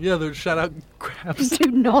 Yeah, they're shout out crabs. Do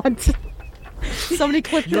not. Somebody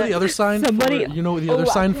clip You know that. the other sign? Somebody- You know the other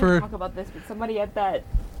sign for? talk about this, but somebody at that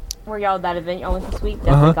where y'all at that event y'all went this week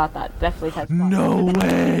definitely got that. Definitely has spot. No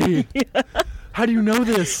way. How do you know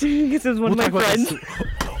this? This is one of my talk about friends. this.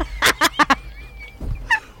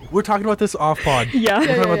 We're talking about this off pod. Yeah. We're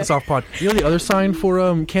talking about this off pod. You know the other sign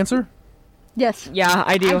for Cancer? Yes. Yeah,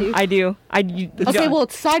 I do. Okay, well,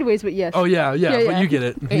 it's sideways, but yes. Oh yeah, Yeah, but yeah. you get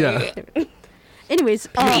it. Yeah. Anyways,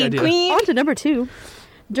 the idea. on to number 2.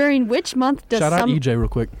 During which month does Shout out some... EJ real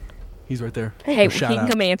quick. He's right there. Hey, he Shout can out.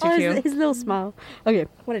 come and answer Oh, too. his little smile. Okay,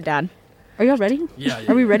 What a dad. are y'all ready? Yeah.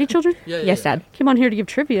 Are we ready, children? Yeah, Yes, dad. Came on here to give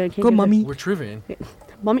trivia. and can't Go, give it. mommy. We're triviaing.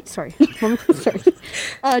 Mommy, sorry. Mommy,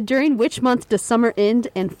 sorry. During which month does summer end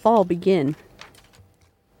and fall begin?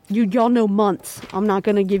 Y'all know months. I'm not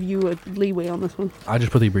gonna give you a leeway on this one. I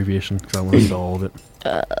just put the abbreviation because I want to know all of it.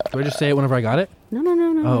 Do I just say it whenever I got it? No.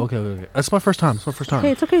 Oh, okay. That's my first time. It's my first time.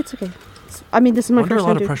 Okay, it's okay. It's okay. I mean, this is my Under a first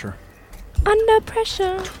lot time. of too. pressure. Under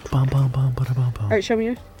pressure. Bum, bum, bum, bada, bum, bum. All right, show me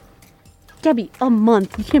yours. Gabby, a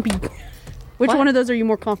month. You can't be. Which What? one of those are you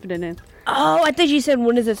more confident in? Oh, I thought you said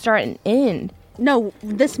when does it start and end? No,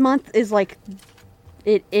 this month is like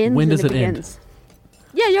it ends. When and does it end? begins.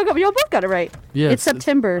 Yeah, y'all both got it right. Yeah, it's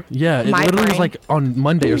September. Yeah, it My literally was brain. like on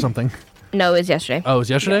Monday or something. No, it was yesterday. Oh, it was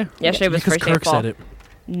yesterday? Yesterday was because first day of Kirk fall. said it.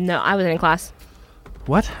 No, I wasn't in class.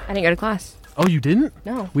 What? I didn't go to class. Oh, you didn't?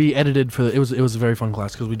 No. We edited for it was a very fun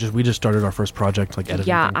class because we just started our first project like editing.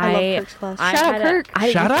 Yeah, thing. I love Kirk's class. I Shout out had a- Kirk.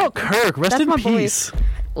 I- Shout out Kirk. Rest That's in my boy. peace.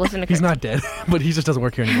 Listen to Kirk. He's not dead, but he just doesn't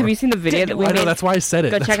work here anymore. Have you seen the video that we I made? know that's why I said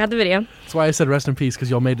it. Go check out the video. That's why I said rest in peace because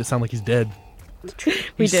y'all made it sound like he's dead. We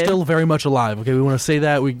He's did. still very much alive. Okay, we want to say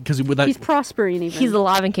that because with that He's prospering even. He's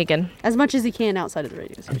alive and kicking. as much as he can outside of the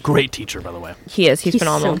radio station. great teacher, by the way. He is. He's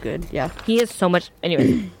phenomenal. so good. Yeah. He is so much.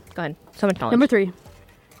 Anyways, go ahead. So much knowledge. Number 3.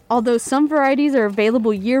 Although some varieties are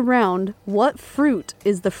available year-round, what fruit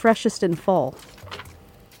is the freshest in fall?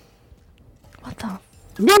 What the?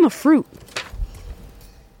 Name a fruit.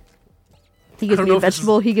 He gives don't me know a if this is-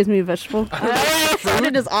 vegetable. He gives me a vegetable. I saw it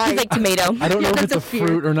in his eye. He's like tomato. I don't know if That's it's a a fear.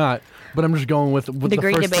 fruit or not, but I'm just going with The the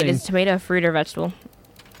great first debate thing. is tomato, fruit, or vegetable.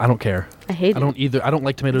 I don't care. I hate I it. don't either. I don't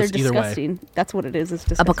like They're tomatoes either way. disgusting. That's what it is. It's A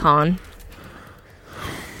disgusting. pecan.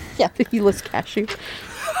 Yeah, he lists cashew.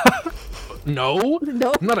 No,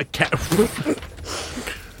 No. I'm not a cat.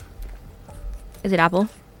 Is it apple?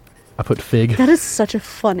 I put fig. That is such a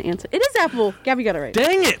fun answer. It is apple. Gabby got it right.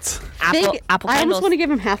 Dang it! Apple. Fig, Apple I candles. almost want to give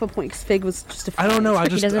him half a point because fig was just a I don't know. I He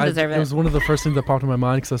just doesn't deserve it it. was one of the first things that popped in my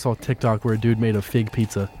mind because I saw a TikTok where a dude made a fig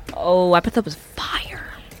pizza. Oh, I bet that was fire.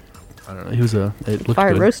 I don't know. He was it looked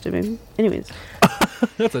fire good. roasted, maybe. Anyways.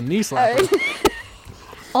 That's a knee slapper.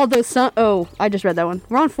 Although some... Oh, I just read that one.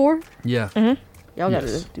 We're on 4? Yeah. Y'all got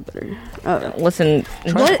Yes. to do better. Listen,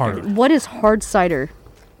 Try harder. What is hard cider?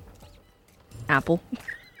 apple.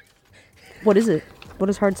 What is it? What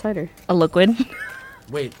is hard cider? A liquid.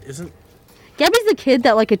 Wait, isn't Gabby's the kid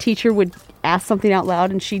that like a teacher would ask something out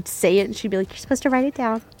loud and she'd say it and she'd be like, "You're supposed to write it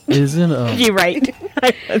down." You're right.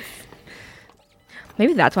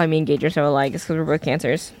 Maybe that's why me and Gage are so alike. It's because we're both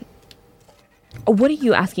cancers. What are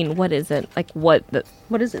you asking? What is it? Like what?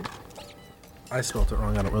 What is it? I spelled it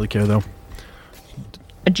wrong. I don't really care though.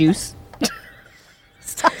 A juice?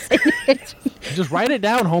 Stop saying it. Just write it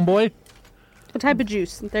down, homeboy. What type of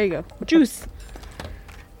juice? There you go. Juice.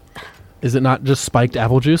 Is it not just spiked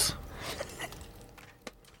apple juice?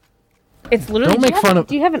 It's literally. Don't make fun of.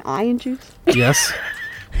 Do you have an eye in juice? Yes.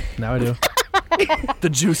 Now I do. The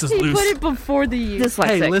juice is He loose. put it before the U. dyslexic.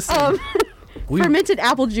 Hey, listen. fermented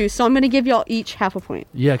apple juice. So I'm gonna give y'all each half a point.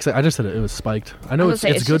 Yeah, cause I just said it was spiked. I know I was it's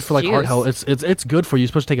gonna say, it's it's good just for like heart juice. health. It's good for you. You're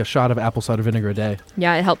supposed to take a shot of apple cider vinegar a day.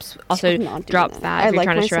 Yeah, it helps also I'm not doing drop that. fat I if you're like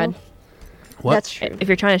trying to shred. myself. What? That's true. If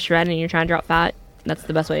you're trying to shred and you're trying to drop fat, that's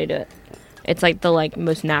the best way to do it. It's like the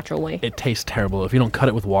most natural way. It tastes terrible. If you don't cut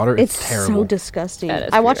it with water, It's it's terrible. so disgusting. That is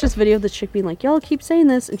I watched true. this video of this chick being like, "Y'all keep saying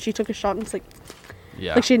this," and she took a shot and it's like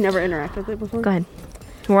Yeah. she'd never interacted with it before. Go ahead.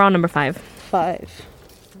 We're on number 5. 5.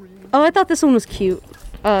 Oh, I thought this one was cute.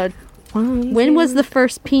 When was the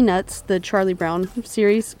first Peanuts, the Charlie Brown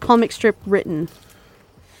series, comic strip written?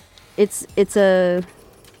 It's in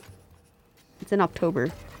October.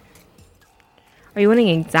 Are you wanting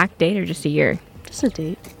an exact date or just a year? Just a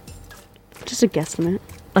date. Just a guesstimate.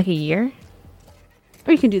 Like a year?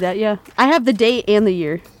 Or you can do that, yeah. I have the date and the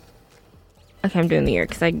year. Okay, I'm doing the year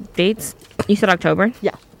because like dates. You said October.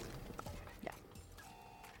 Yeah.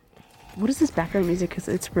 What is this background music? Because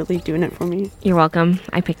it's really doing it for me. You're welcome.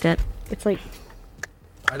 I picked it. It's like,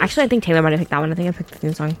 Actually, I think Taylor might have picked that one. I think I picked the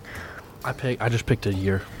theme song. I just picked a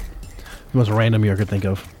year. The most random year I could think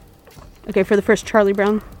of. okay, for the first Charlie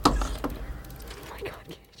Brown. Oh my god,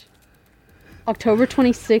 Gage. October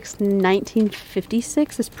 26th,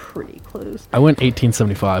 1956 is pretty close. I went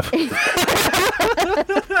 1875.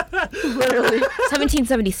 Literally.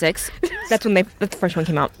 1776. That's when that's the first one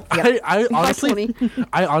came out. Yeah. I By honestly, 20.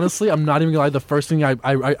 I'm not even gonna lie. The first thing I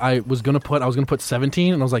was gonna put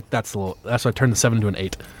 17, and I was like, that's a little. That's why I turned the 7 to an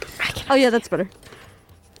 8. Oh yeah, that's better.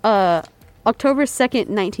 October 2nd,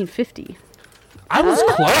 1950. I was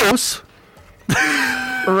close.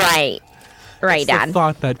 Right. Right, It's the Dad.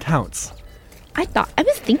 thought that counts. I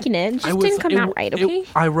was thinking it. It just didn't come out right, okay?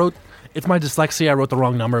 I wrote. It's my dyslexia. I wrote the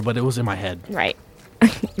wrong number, but it was in my head. Right.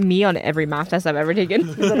 Me on every math test I've ever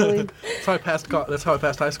taken. Literally. That's how I passed. That's how I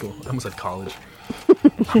passed high school. I almost said college.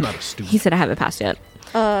 I'm not a He student. said I haven't passed yet.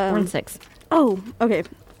 We're on 6. Oh, okay.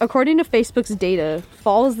 According to Facebook's data,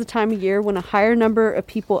 fall is the time of year when a higher number of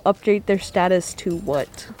people update their status to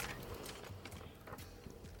what?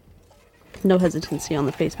 No hesitancy on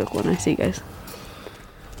the Facebook one. I see you guys.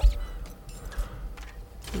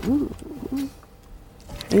 Ooh.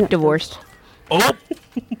 Yeah. Divorced. Oh,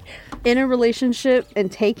 In a relationship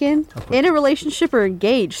and taken. In a relationship or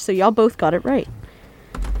engaged. So y'all both got it right.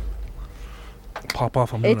 pop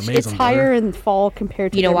off! I'm doing It's amazing. higher in fall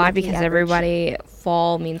compared to. You know their why? monthly Because average. everybody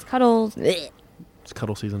fall means cuddles. Blech. It's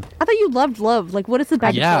cuddle season. I thought you loved love. Like, what is the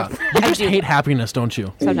back? Yeah, and forth? you just hate happiness, don't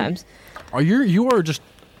you? Sometimes. You are just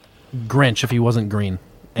Grinch if he wasn't green,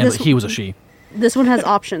 and This- he was a she. This one has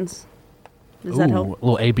options. Does that Ooh, help? a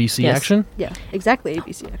little ABC Yes. action. Yeah, exactly.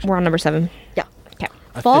 ABC action. We're on number 7. Yeah. Okay.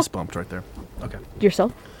 I Fall- fist bumped right there. Okay.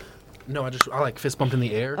 Yourself? No, I like fist bumped in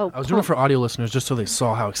the air. Oh, I was doing it pump. for audio listeners just so they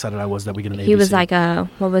saw how excited I was that we get an ABC. He was like,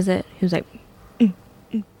 what was it? He was like, like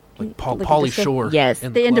like Pauly just a- Shore. Yes.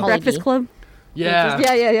 in The end of Club. Breakfast Club? Yeah.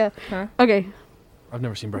 Yeah. Huh? Okay. I've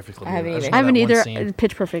never seen Breakfast Club. I haven't just either. know I haven't that one either. scene.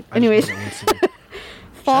 Pitch Perfect. I just Anyways, know that one scene.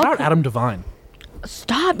 fall. Shout out Adam Devine.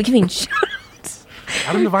 stop giving shots.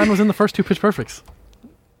 Adam Devine was in the first 2 Pitch Perfects.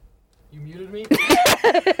 You muted me?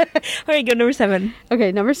 All right, go number 7.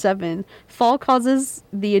 Okay, number 7. Fall causes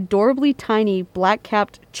the adorably tiny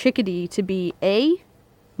black-capped chickadee to be A,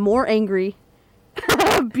 more angry,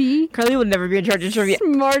 B, Carly would never be in charge of trivia.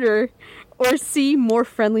 smarter, or C, more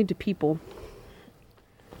friendly to people.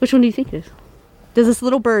 Which one do you think it is? Does this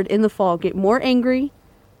little bird in the fall get more angry,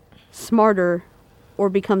 smarter, or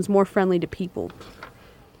becomes more friendly to people?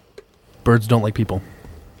 Birds don't like people.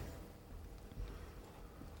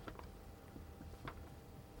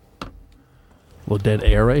 Little dead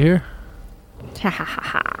air right here. Ha ha ha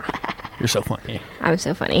ha. You're so funny. I was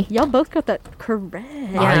so funny. Y'all both got that correct.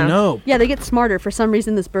 Yeah. I know. Yeah, they get smarter. For some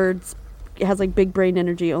reason, this bird has like big brain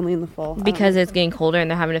energy only in the fall. I don't Because know. it's getting colder and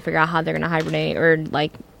they're having to figure out how they're going to hibernate or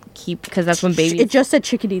like keep, because that's when babies. It just said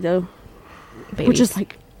chickadee though, babies. which is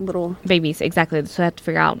like little. babies, exactly. So I have to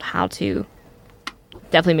figure out how to.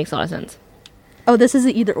 Definitely makes a lot of sense. Oh, this is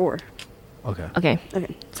an either or. Okay. Okay.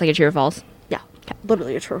 Okay. It's like a true or false. Yeah,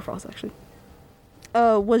 literally a true or false actually.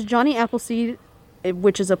 Was Johnny Appleseed,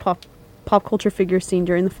 which is a pop culture figure seen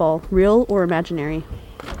during the fall, real or imaginary?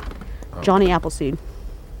 Johnny Appleseed.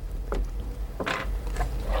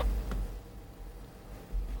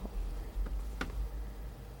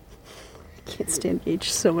 I can't stand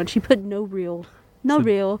Gage so much. He put no real. No Said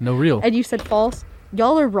real. no real. And you said false.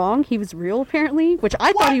 Y'all are wrong. He was real apparently, which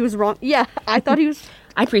I thought he was wrong. Yeah, I thought he was.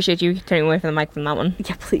 I appreciate you turning away from the mic from that one.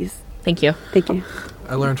 Yeah, please. Thank you. Thank you.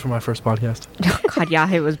 I learned from my first podcast. God, yeah,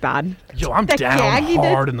 it was bad. Yo, I'm That down gag you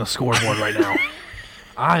did? hard in the scoreboard right now.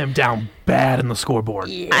 I am down bad in the scoreboard.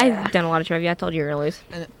 I've done a lot of trivia. I told you earlier.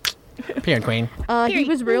 Parent Queen. He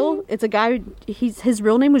was real. It's a guy. His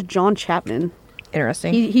real name was John Chapman.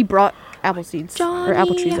 Interesting. He brought apple seeds or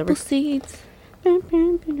apple trees over. seeds.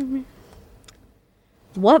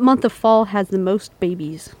 What month of fall has the most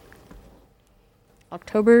babies?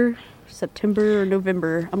 October, September, or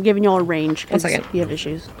November? I'm giving y'all a range because 1 second. you have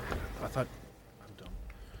issues. I thought I'm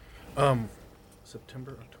dumb.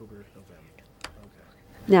 September, October, November. Okay.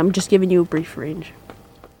 Now I'm just giving you a brief range.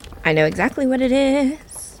 I know exactly what it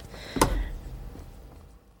is.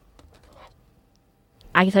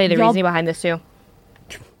 I can tell you the Y'all- reasoning behind this too.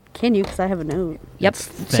 Can you? Because I have a note. Yep. It's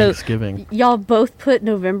So Thanksgiving. Y'all both put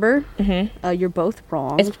November. You're both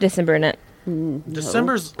wrong. it's December, isn't it?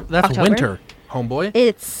 December's that's October? winter, homeboy.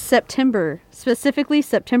 It's September. Specifically,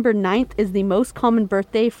 September 9th is the most common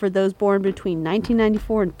birthday for those born between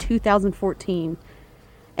 1994 and 2014.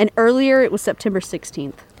 And earlier, it was September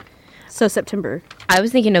 16th. So September. I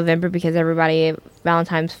was thinking November because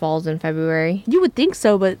Valentine's falls in February. You would think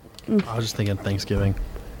so, but I was just thinking Thanksgiving.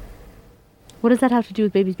 what does that have to do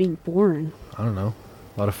with babies being born? I don't know.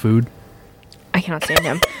 A lot of food. I cannot stand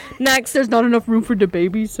him. Next, There's not enough room for the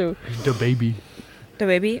baby, so... The baby. the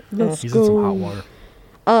baby. Let's He's in some go. hot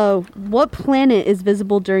water. What planet is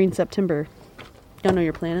visible during September? Y'all know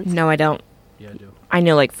your planets? No, I don't. Yeah, I do. I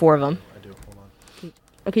know like 4 of them. I do. Hold on.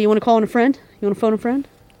 Okay, you want to call in a friend? You want to phone a friend?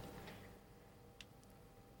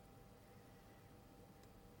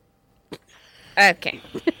 Okay.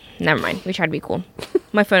 Never mind. We tried to be cool.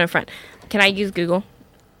 My phone a friend. Can I use Google?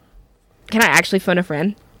 Can I actually phone a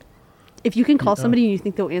friend? If you can call somebody and you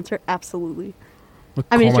think they'll answer, absolutely. Look,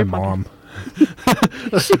 I mean, call it's my your mom.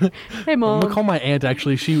 Hey, I'm gonna Mom. call my aunt.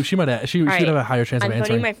 Actually, she might All right. have a higher chance I'm of phoning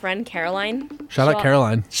answering. my friend Caroline. Shout out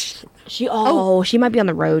Caroline. She might be on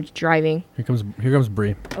the road driving. Here comes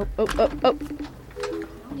Bree. Oh.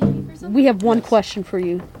 We have one question for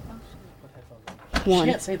you.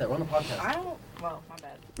 One. say that. We're on a podcast.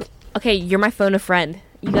 Okay, you're my phone a friend.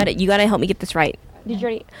 You gotta help me get this right. Did you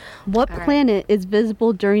already? What planet is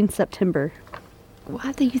visible during September?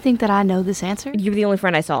 Why do you think that I know this answer? You're the only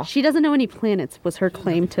friend I saw. She doesn't know any planets, was her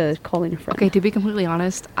claim to calling a friend. Okay, to be completely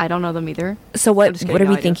honest, I don't know them either. So I'm what? just kidding, What are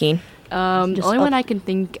no we idea. thinking? The Just only up. one I can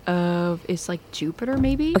think of is like Jupiter,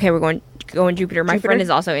 maybe. Okay, we're going Jupiter. My Jupiter? friend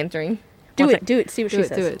is also answering. Do One it, sec. do it, see what do she it,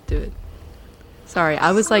 says. do it. Sorry,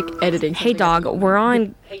 I was like editing. Hey dog, we're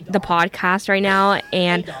on the podcast right now,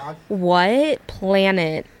 and what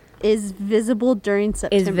planet Is visible during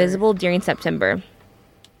September. is visible during September?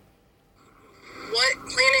 What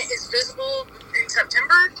planet is visible in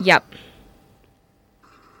September? Yep,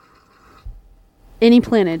 Any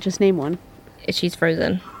planet, just name one. she's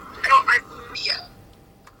frozen. Yeah.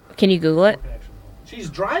 Can you Google it? She's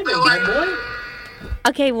driving, boy.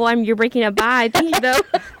 Okay, well, you're breaking up. Bye. Thank you, though.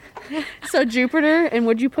 So Jupiter, and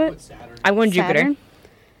what'd you put? I won Jupiter.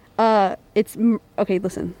 Saturn? Okay,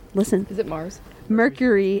 listen. Is it Mars?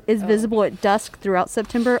 Mercury is visible at dusk throughout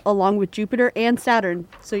September, along with Jupiter and Saturn.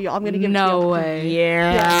 So I'm gonna give it to No you. way.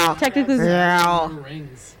 Yeah. Technically,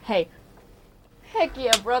 Hey, Heck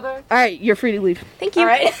yeah, brother. all right. You're free to leave. thank you. All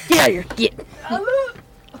right, get out of here. Get.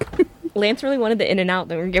 Lance really wanted the In and Out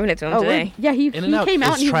that we're giving it to him today. Yeah, he In-N-Out came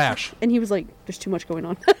out is and trash. and he was like, "There's too much going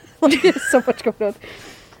on. Like, there's so much going on."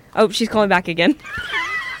 Oh, she's calling back again.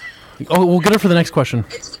 Oh, we'll get her for the next question.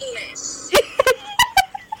 It's Venus.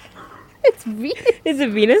 It's Venus. Is it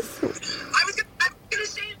Venus? I'm gonna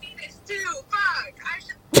say Venus too.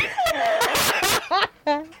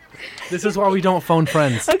 Fuck. This is why we don't phone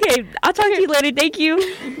friends. Okay, I'll talk to you later. Thank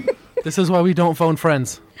you. This is why we don't phone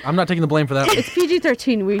friends. I'm not taking the blame for that. It's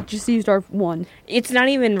PG-13. We just used our one. It's not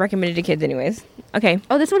even recommended to kids, anyways. Okay,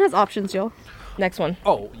 Oh, this one has options, y'all. next one.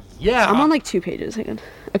 Oh, yeah. I'm on like 2 pages. Hang on.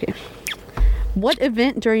 Okay. What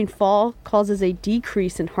event during fall causes a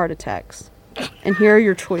decrease in heart attacks? And here are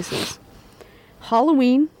your choices: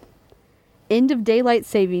 Halloween, end of daylight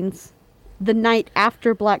savings, the night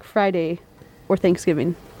after Black Friday, or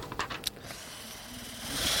Thanksgiving.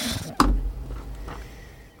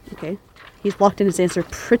 Okay. He's locked in his answer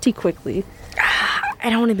pretty quickly. I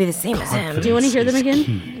don't want to be the same as him. Do you want to hear them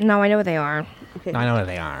again? No, I know what they are. Okay. I know what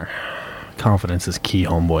they are. Confidence is key,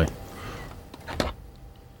 homeboy.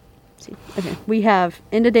 See. Okay. We have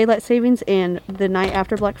end of daylight savings and the night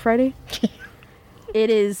after Black Friday. It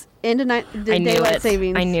is end of I knew daylight it.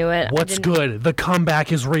 savings. I knew it. I What's didn't- good? The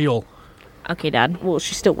comeback is real. Okay, Dad. Well,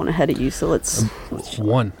 she's still one ahead of you, so let's.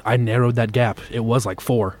 One. I narrowed that gap. It was like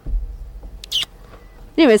 4.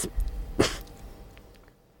 Anyways,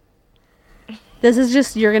 this is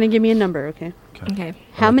just you're gonna give me a number, okay? Okay.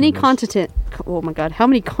 How many continent? Oh my God! How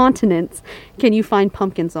many continents can you find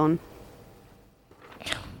pumpkins on?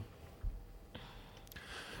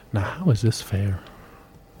 Now, how is this fair?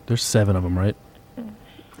 There's 7 of them, right? I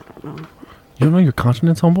don't know. You don't know your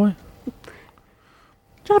continents, homeboy?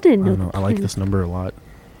 Y'all didn't I know. don't know. I like this number a lot.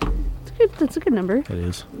 That's a good number. It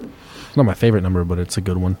is. It's not my favorite number, but it's a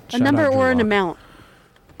good one. A number or an amount.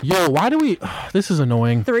 Yo, why do we... this is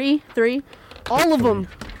annoying. 3. All of them.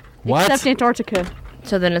 What? Except Antarctica.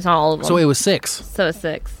 So then it's not all of them. So it was 6. So it's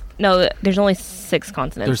 6. No, there's only 6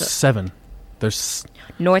 continents. There's 7. There's...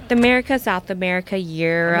 North America, South America,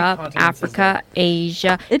 Europe, continents is Africa,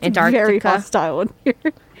 Asia, It's Antarctica. very hostile in here.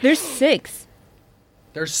 There's 6.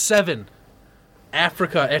 There's 7.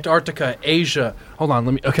 Africa, Antarctica, Asia. Hold on,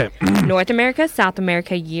 let me... Okay. North America, South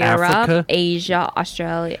America, Europe, Africa. Asia,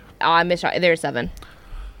 Australia. Oh, I missed. There's 7.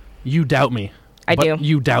 You doubt me. I But do.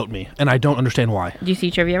 You doubt me, and I don't understand why. Do you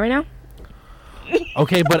see trivia right now?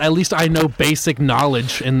 Okay, but at least I know basic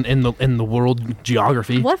knowledge in the world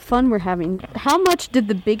geography. What fun we're having. How much did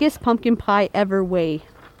the biggest pumpkin pie ever weigh?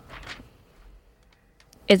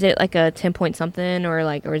 Is it like a 10 point something or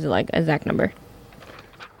is it like a exact number?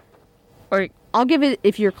 Or I'll give it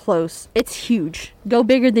if you're close. It's huge. Go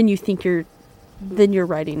bigger than you think you're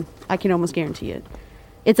writing. I can almost guarantee it.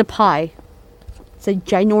 It's a pie. It's a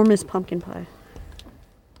ginormous pumpkin pie.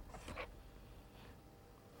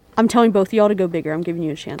 I'm telling both of y'all to go bigger. I'm giving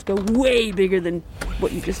you a chance. Go way bigger than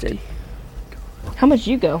what you just did. how much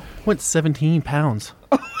you go? Went 17 pounds.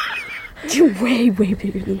 Way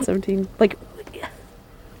bigger than 17. Like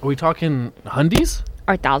Are we talking hundies?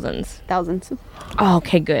 Or thousands? thousands. Oh,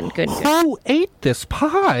 okay, good. Who ate this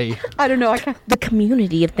pie? I don't know. I can't. The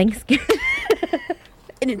community of Thanksgiving.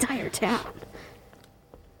 An entire town.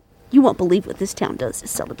 You won't believe what this town does to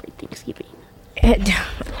celebrate Thanksgiving.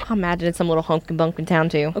 I imagine it's some little honky bunk in town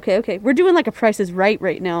too. Okay. We're doing like a Price is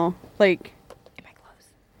Right now. Like, Am I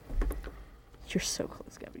close? you're so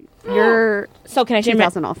close, Gabby. You're So can I change my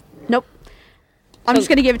 2,000 off. Nope. I'm just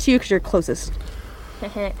going to give it to you because you're closest.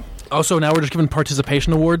 Oh, so now we're just giving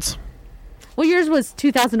participation awards? Well, yours was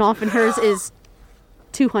 2,000 off and hers is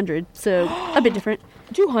 200. So a bit different.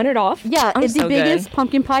 200 off? Yeah, I'm the so biggest good.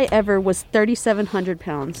 pumpkin pie ever was 3,700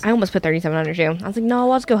 pounds. I almost put 3,700 too. I was like, no,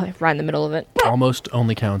 let's go right in the middle of it. Almost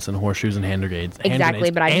only counts in horseshoes and hand grenades.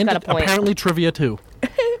 Exactly, but I just and got a point. apparently trivia too.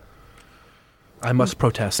 I must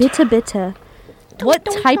protest. Bitta. What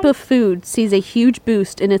type of food sees a huge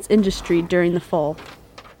boost in its industry during the fall?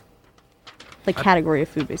 Like category of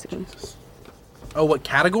food, basically. Oh, what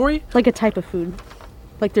category? Like a type of food.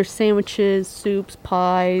 Like there's sandwiches, soups,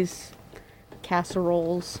 pies,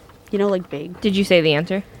 casseroles. You know, like baked, Did you say the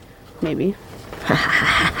answer? maybe.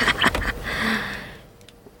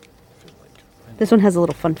 This one has a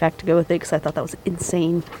little fun fact to go with it because I thought that was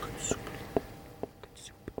insane.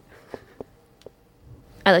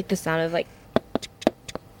 I like the sound of like,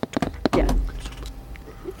 Yeah.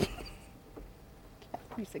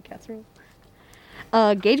 You said casserole?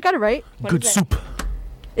 Gage got it right. Good soup.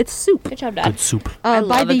 It's soup. good job, Dad. Good soup. I by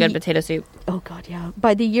love a the good potato soup. Oh god, yeah.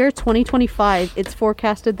 By the year 2025, it's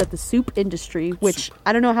forecasted that the soup industry, which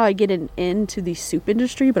I don't know how I get into the soup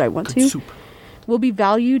industry, but I want Good to, soup. will be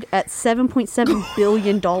valued at $7.7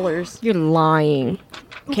 billion. You're lying.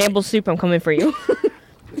 Campbell's soup, I'm coming for you.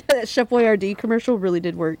 That Chef Boyardee commercial really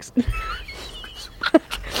did work.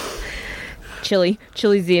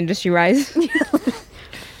 Chili's the industry rise.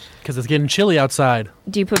 Because it's getting chilly outside.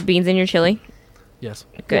 Do you put beans in your chili? Yes.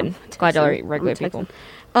 Good. Yeah, Glad y'all are Texan. regular I'm people.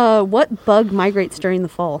 Texan. What bug migrates during the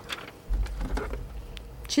fall?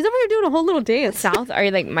 She's over here doing a whole little dance. South? Are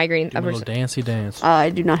you like migrating? Do a little dancey dance. I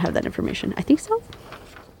do not have that information. I think so.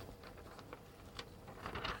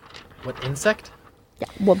 What insect? Yeah.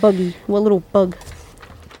 What buggy? What little bug?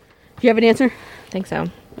 Do you have an answer? I think so.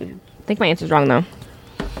 I think my answer's wrong though.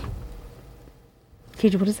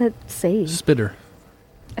 Cage, what does that say? Spitter.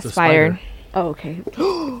 A It's a spider. Oh, okay.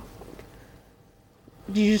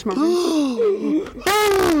 Did you just remember?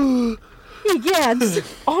 Yeah,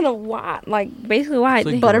 it's On a what? Like basically what? It's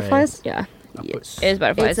like butterflies. Yeah. Yes. It is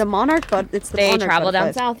butterflies. It's a monarch, but it's the They monarch travel down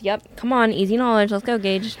butterflies. south. Yep. Come on, easy knowledge. Let's go,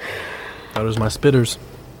 Gage. That was my spitters.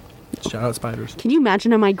 Shout out spiders. Can you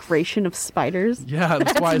imagine a migration of spiders? Yeah,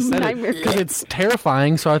 that's why I said it. nightmare. Because it's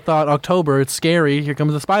terrifying, so I thought October, it's scary. Here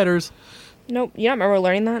comes the spiders. Nope. You don't remember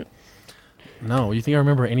learning that? No, you think I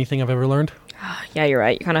remember anything I've ever learned? Yeah, you're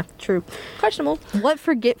right. You're kind of True. questionable. What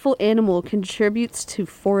forgetful animal contributes to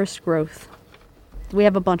forest growth? We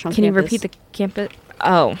have a bunch on Can campus. you repeat the campus?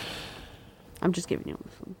 Oh, I'm just giving you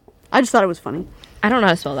this one. I just thought it was funny. I don't know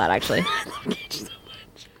how to spell that actually.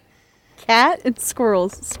 Cat and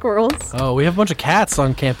squirrels. Squirrels. Oh, we have a bunch of cats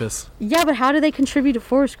on campus. Yeah, but how do they contribute to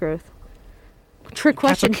forest growth? Trick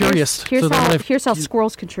Cats are question. curious, Here's so they how, live- here's how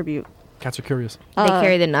squirrels contribute. Cats are curious. They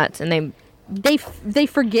carry the nuts and they they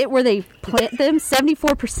forget where they plant them.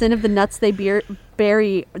 74% of the nuts they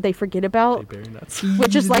bury they forget about, Berry nuts.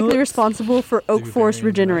 which is likely responsible for oak They forest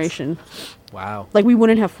bury nuts. regeneration. Wow. Like, we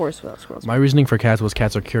wouldn't have forests without squirrels. My reasoning for cats was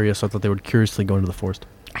cats are curious, so I thought they would curiously go into the forest.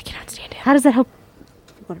 I cannot stand it. How does that help?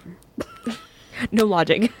 Whatever. No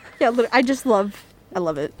logic. Yeah, look, I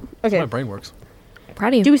love it. That's how Okay. my brain works. Proud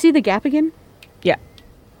of you. Do we see the gap again? Yeah.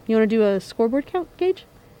 You want to do a scoreboard count, Gage?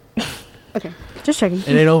 Okay. Just checking. It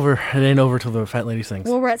ain't over. It ain't over till the fat lady sings.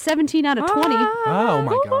 Well, we're at 17 out of 20. Oh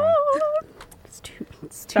my god. It's too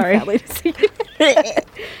Sorry. fat lady to sing.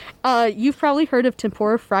 You've probably heard of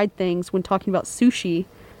tempura fried things when talking about sushi,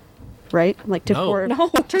 right? Like No. tempura. No.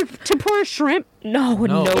 Tempura shrimp. No,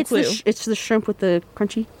 No. no It's clue. it's the shrimp with the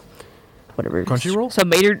crunchy, whatever. Crunchy roll? So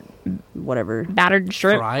mater Whatever. battered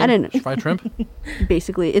shrimp. Fried? I didn't- Fried shrimp?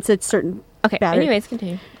 Basically, it's a certain Okay. batter. Anyways,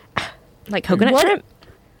 continue. Like coconut What? shrimp.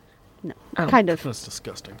 No, Oh. kind of. That's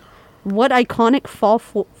disgusting. What iconic fall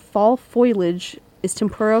foliage is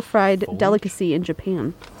tempura fried Foliage? delicacy in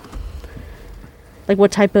Japan? Like,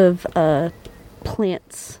 what type of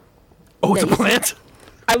plants? Oh, it's a That you- plant?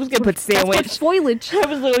 I was gonna put That's what sandwich. foliage. I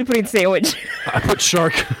was literally putting sandwich. I put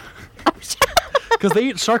shark. Because they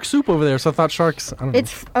eat shark soup over there, so I thought sharks. I don't know.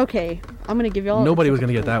 It's okay. I'm gonna give y'all. Nobody was going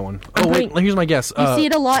to get that one. Oh, wait. putting- Here's my guess. You see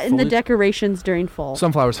it a lot in the foliage? decorations during fall.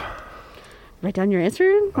 Sunflowers. Write down your answer.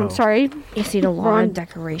 Oh. I'm sorry. You see the lawn Ron-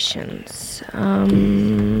 decorations.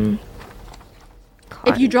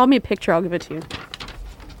 If you draw me a picture, I'll give it to you.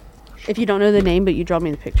 If you don't know the name, but you draw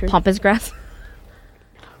me the picture. pampas grass.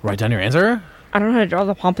 Write down your answer. I don't know how to draw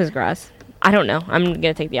the pampas grass. I don't know. I'm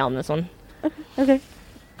gonna take the L on this one. Okay.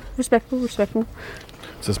 Respectful.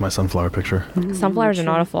 This is my sunflower picture. Sunflowers are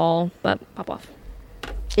not a fall, but pop off.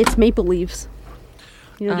 It's maple leaves.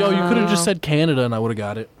 You know, Yo, you could have just said Canada and I would have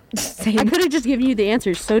got it. I Same. could have just given you the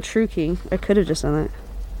answer. So true, King. I could have just done that.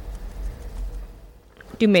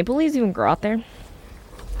 Do maple leaves even grow out there?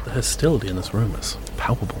 The hostility in this room is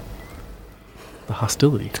palpable. The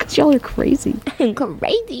hostility. Cause y'all are crazy.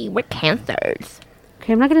 Crazy. We're cancers.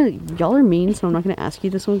 Okay, I'm not gonna. Y'all are mean, so I'm not gonna ask you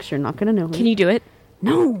this one because you're not gonna know it. Can you do it?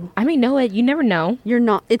 No, I may know it. You never know. you're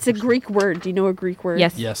not. It's a Greek word. Do you know a Greek word?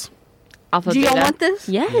 Yes. Yes. Alpha Do y'all beta. want this?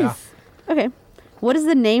 Yes. Yeah. Okay. What is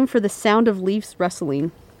the name for the sound of leaves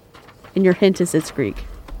rustling? And your hint is it's Greek.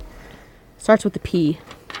 Starts with the P.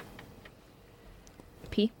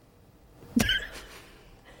 P.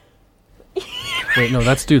 Wait, no,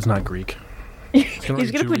 that dude's not Greek. He's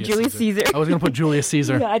He's gonna put Julius Caesar. I was going to put Julius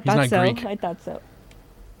Caesar. Yeah, I He's thought not so. Greek. I thought so.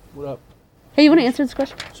 What up? Hey, you want to answer this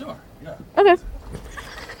question? Sure. Yeah. Okay.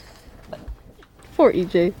 For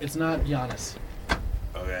EJ. It's not Giannis.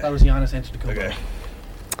 Okay. That was Giannis Antetokounmpo. Okay.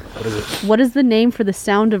 What is it? What is the name for the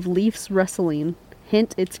sound of leaves rustling?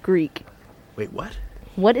 Hint, it's Greek. Wait, what?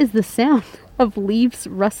 What is the sound of leaves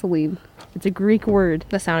rustling? It's a Greek word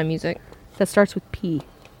The Sound of Music. that starts with P.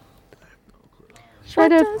 What Try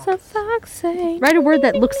to does a fox say? write a word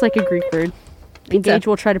that looks like a Greek word. Pizza. Engage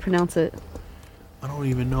will try to pronounce it. I don't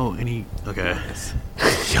even know any. Okay.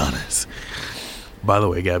 Giannis. By the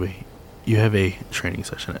way, Gabby, you have a training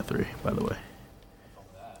session at 3, by the way.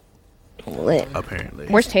 Lit. Apparently.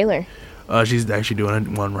 Where's Taylor? She's actually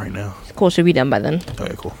doing one right now. Cool. Should be done by then.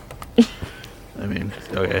 Okay, cool. I mean,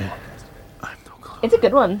 okay. I'm no clue. It's a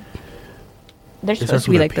good one. They're It supposed starts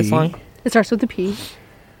to be with a like this P? long. It starts with a P.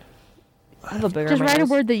 I have a bigger. Just on my write a nose.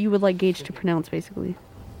 word that you would like Gage to pronounce, basically.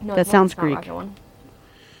 No, that it's not- sounds it's not Greek. rocket one.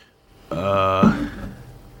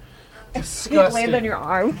 Disgusting. Land on your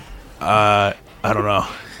arm. I don't know.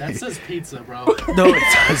 That says pizza, bro. No, it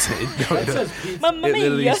doesn't. No, it doesn't. pizza. Mamma It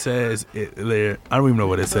literally mia. says it there. I don't even know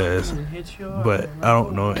what it says, but I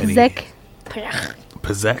don't know any. Zek.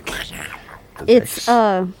 Pazek. It's,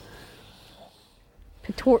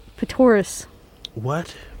 Pitoris.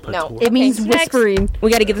 What? No. Pator- It means next. whispering.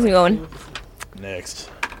 We got to get this one going. Next.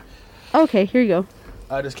 Okay, here you go.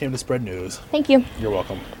 I just came to spread news. Thank you. You're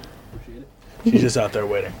welcome. She's just out there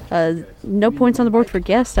waiting. No points on the board for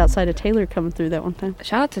guests outside of Taylor coming through that one time.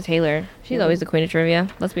 Shout out to Taylor. She's always the queen of trivia.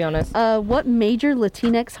 Let's be honest. What major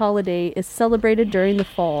Latinx holiday is celebrated during the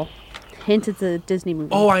fall? Hint, it's a Disney movie.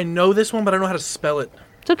 Oh, I know this one, but I don't know how to spell it.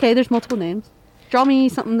 It's okay, there's multiple names. Draw me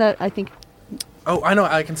something that I think... Oh, I know.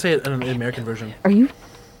 I can say it in an American version. Are you...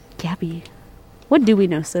 Gabby. What do we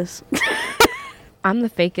know, sis? I'm the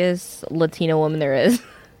fakest Latino woman there is.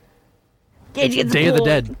 Day of the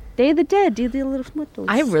Dead. Day of the Dead, Dia de los Muertos.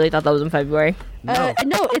 I really thought that was in February. No.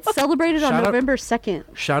 No, it's celebrated on Shout out- November 2nd.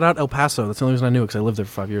 Shout out El Paso. That's the only reason I knew it, because I lived there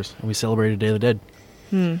for 5 years. And we celebrated Day of the Dead.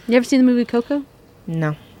 You ever seen the movie Coco?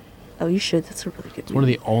 No. Oh, you should. That's a really good It's one of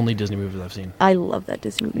the only Disney movies I've seen. I love that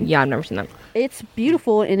Disney movie. Yeah, I've never seen that. It's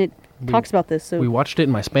beautiful, and it talks about this. So We watched it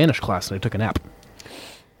in my Spanish class and I took a nap.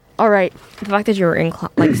 all right, The fact that you were in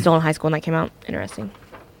like still in high school when that came out, interesting.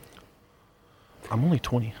 I'm only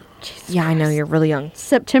 20. Yeah, I know you're really young.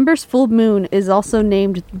 September's full moon is also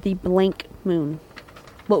named the blank moon.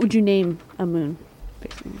 What would you name a moon?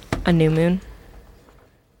 Basically. A new moon.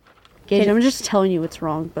 Gage, Can- I'm just telling you it's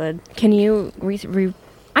wrong, bud. Can you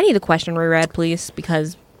I need the question reread, please,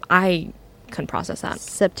 because I couldn't process that.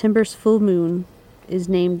 September's full moon is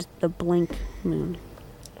named the blank moon.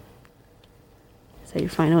 Is that your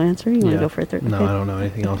final answer? You want to go for a third? No, okay. I don't know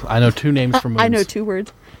anything else. I know 2 names for moons. I know 2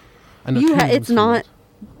 words. I know You 2 ha- names it's for not- moons.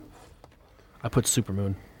 I put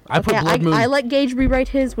supermoon. I put Yeah, blood moon. I let Gage rewrite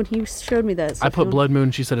his when he showed me that. So I if put you- blood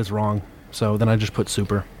moon. She said it's wrong. So then I just put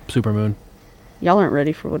supermoon. Y'all aren't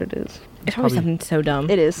ready for what it is. It's probably probably- something so dumb.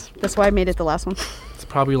 It is. That's why I made it the last one. It's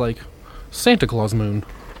probably like Santa Claus moon.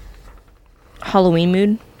 Halloween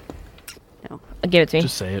moon. No. Give it to me.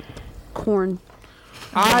 Just say it. Corn.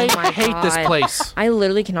 I Oh my hate this God. place. I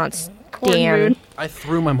literally cannot Corn stand. moon. I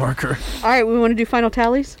threw my marker. All right, we want to do final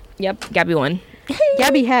tallies. Yep, Gabby won.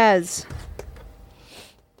 Gabby has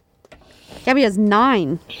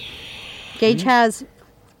 9. Gage has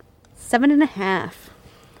 7.5.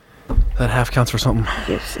 That half counts for something.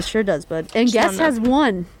 Yes, it sure does, bud. And It's not Guess has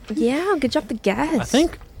 1. Yeah, good job to guess. I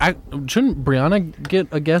think shouldn't Brianna get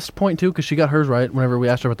a guest point too because she got hers right whenever we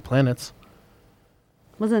asked her about the planets.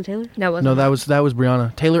 Wasn't it Taylor? No, it wasn't. No, that was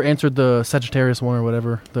Brianna. Taylor answered the Sagittarius one or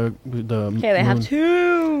whatever. The Okay, they have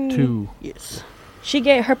moon. 2. 2. Yes.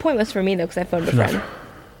 Her point was for me though, because I phoned a No. friend.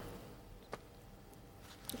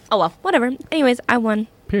 Oh well, whatever. Anyways, I won.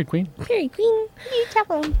 Period, queen. Period, queen.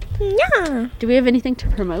 Yeah. Do we have anything to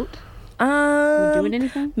promote? Are we doing Um,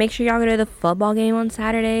 anything? make sure y'all go to the football game on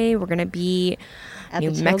Saturday. We're gonna be At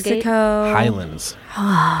New the tailgate? Mexico. Highlands.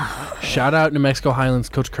 Shout out New Mexico Highlands,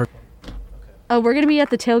 Coach Kirk. Oh, we're going to be at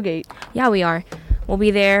the tailgate. Yeah, we are. We'll be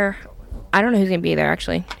there. I don't know who's gonna be there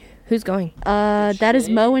actually. Who's going? That is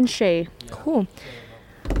Mo and Shay. Cool.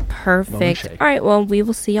 Perfect. Shay. All right. Well, we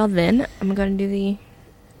will see y'all then. I'm gonna do the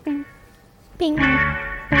bing, bing,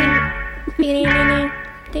 bing, ding, ding,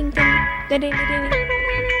 ding, ding, ding, ding,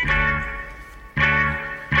 ding.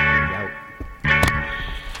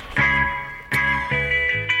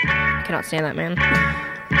 I cannot stand that man.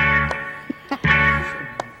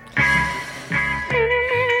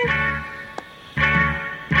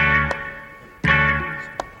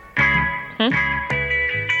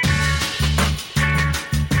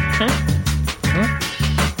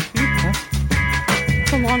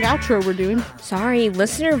 It's a long outro we're doing. Sorry,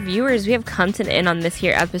 listener viewers, we have come to the end on this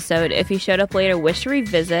here episode. If you showed up later, wish to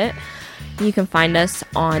revisit, you can find us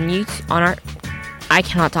on YouTube, on our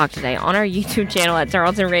YouTube channel at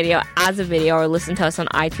Tarleton Radio as a video, or listen to us on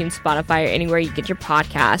iTunes, Spotify, or anywhere you get your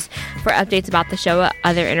podcasts. For updates about the show,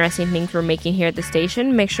 other interesting things we're making here at the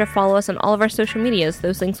station, make sure to follow us on all of our social medias.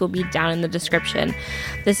 Those links will be down in the description.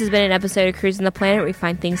 This has been an episode of Cruising the Planet. We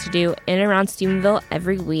find things to do in and around Stephenville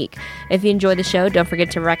every week. If you enjoy the show, don't forget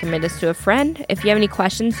to recommend us to a friend. If you have any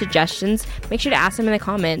questions, suggestions, make sure to ask them in the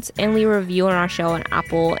comments and leave a review on our show on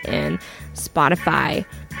Apple and Spotify.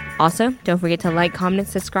 Also, don't forget to like, comment, and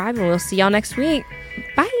subscribe, and we'll see y'all next week.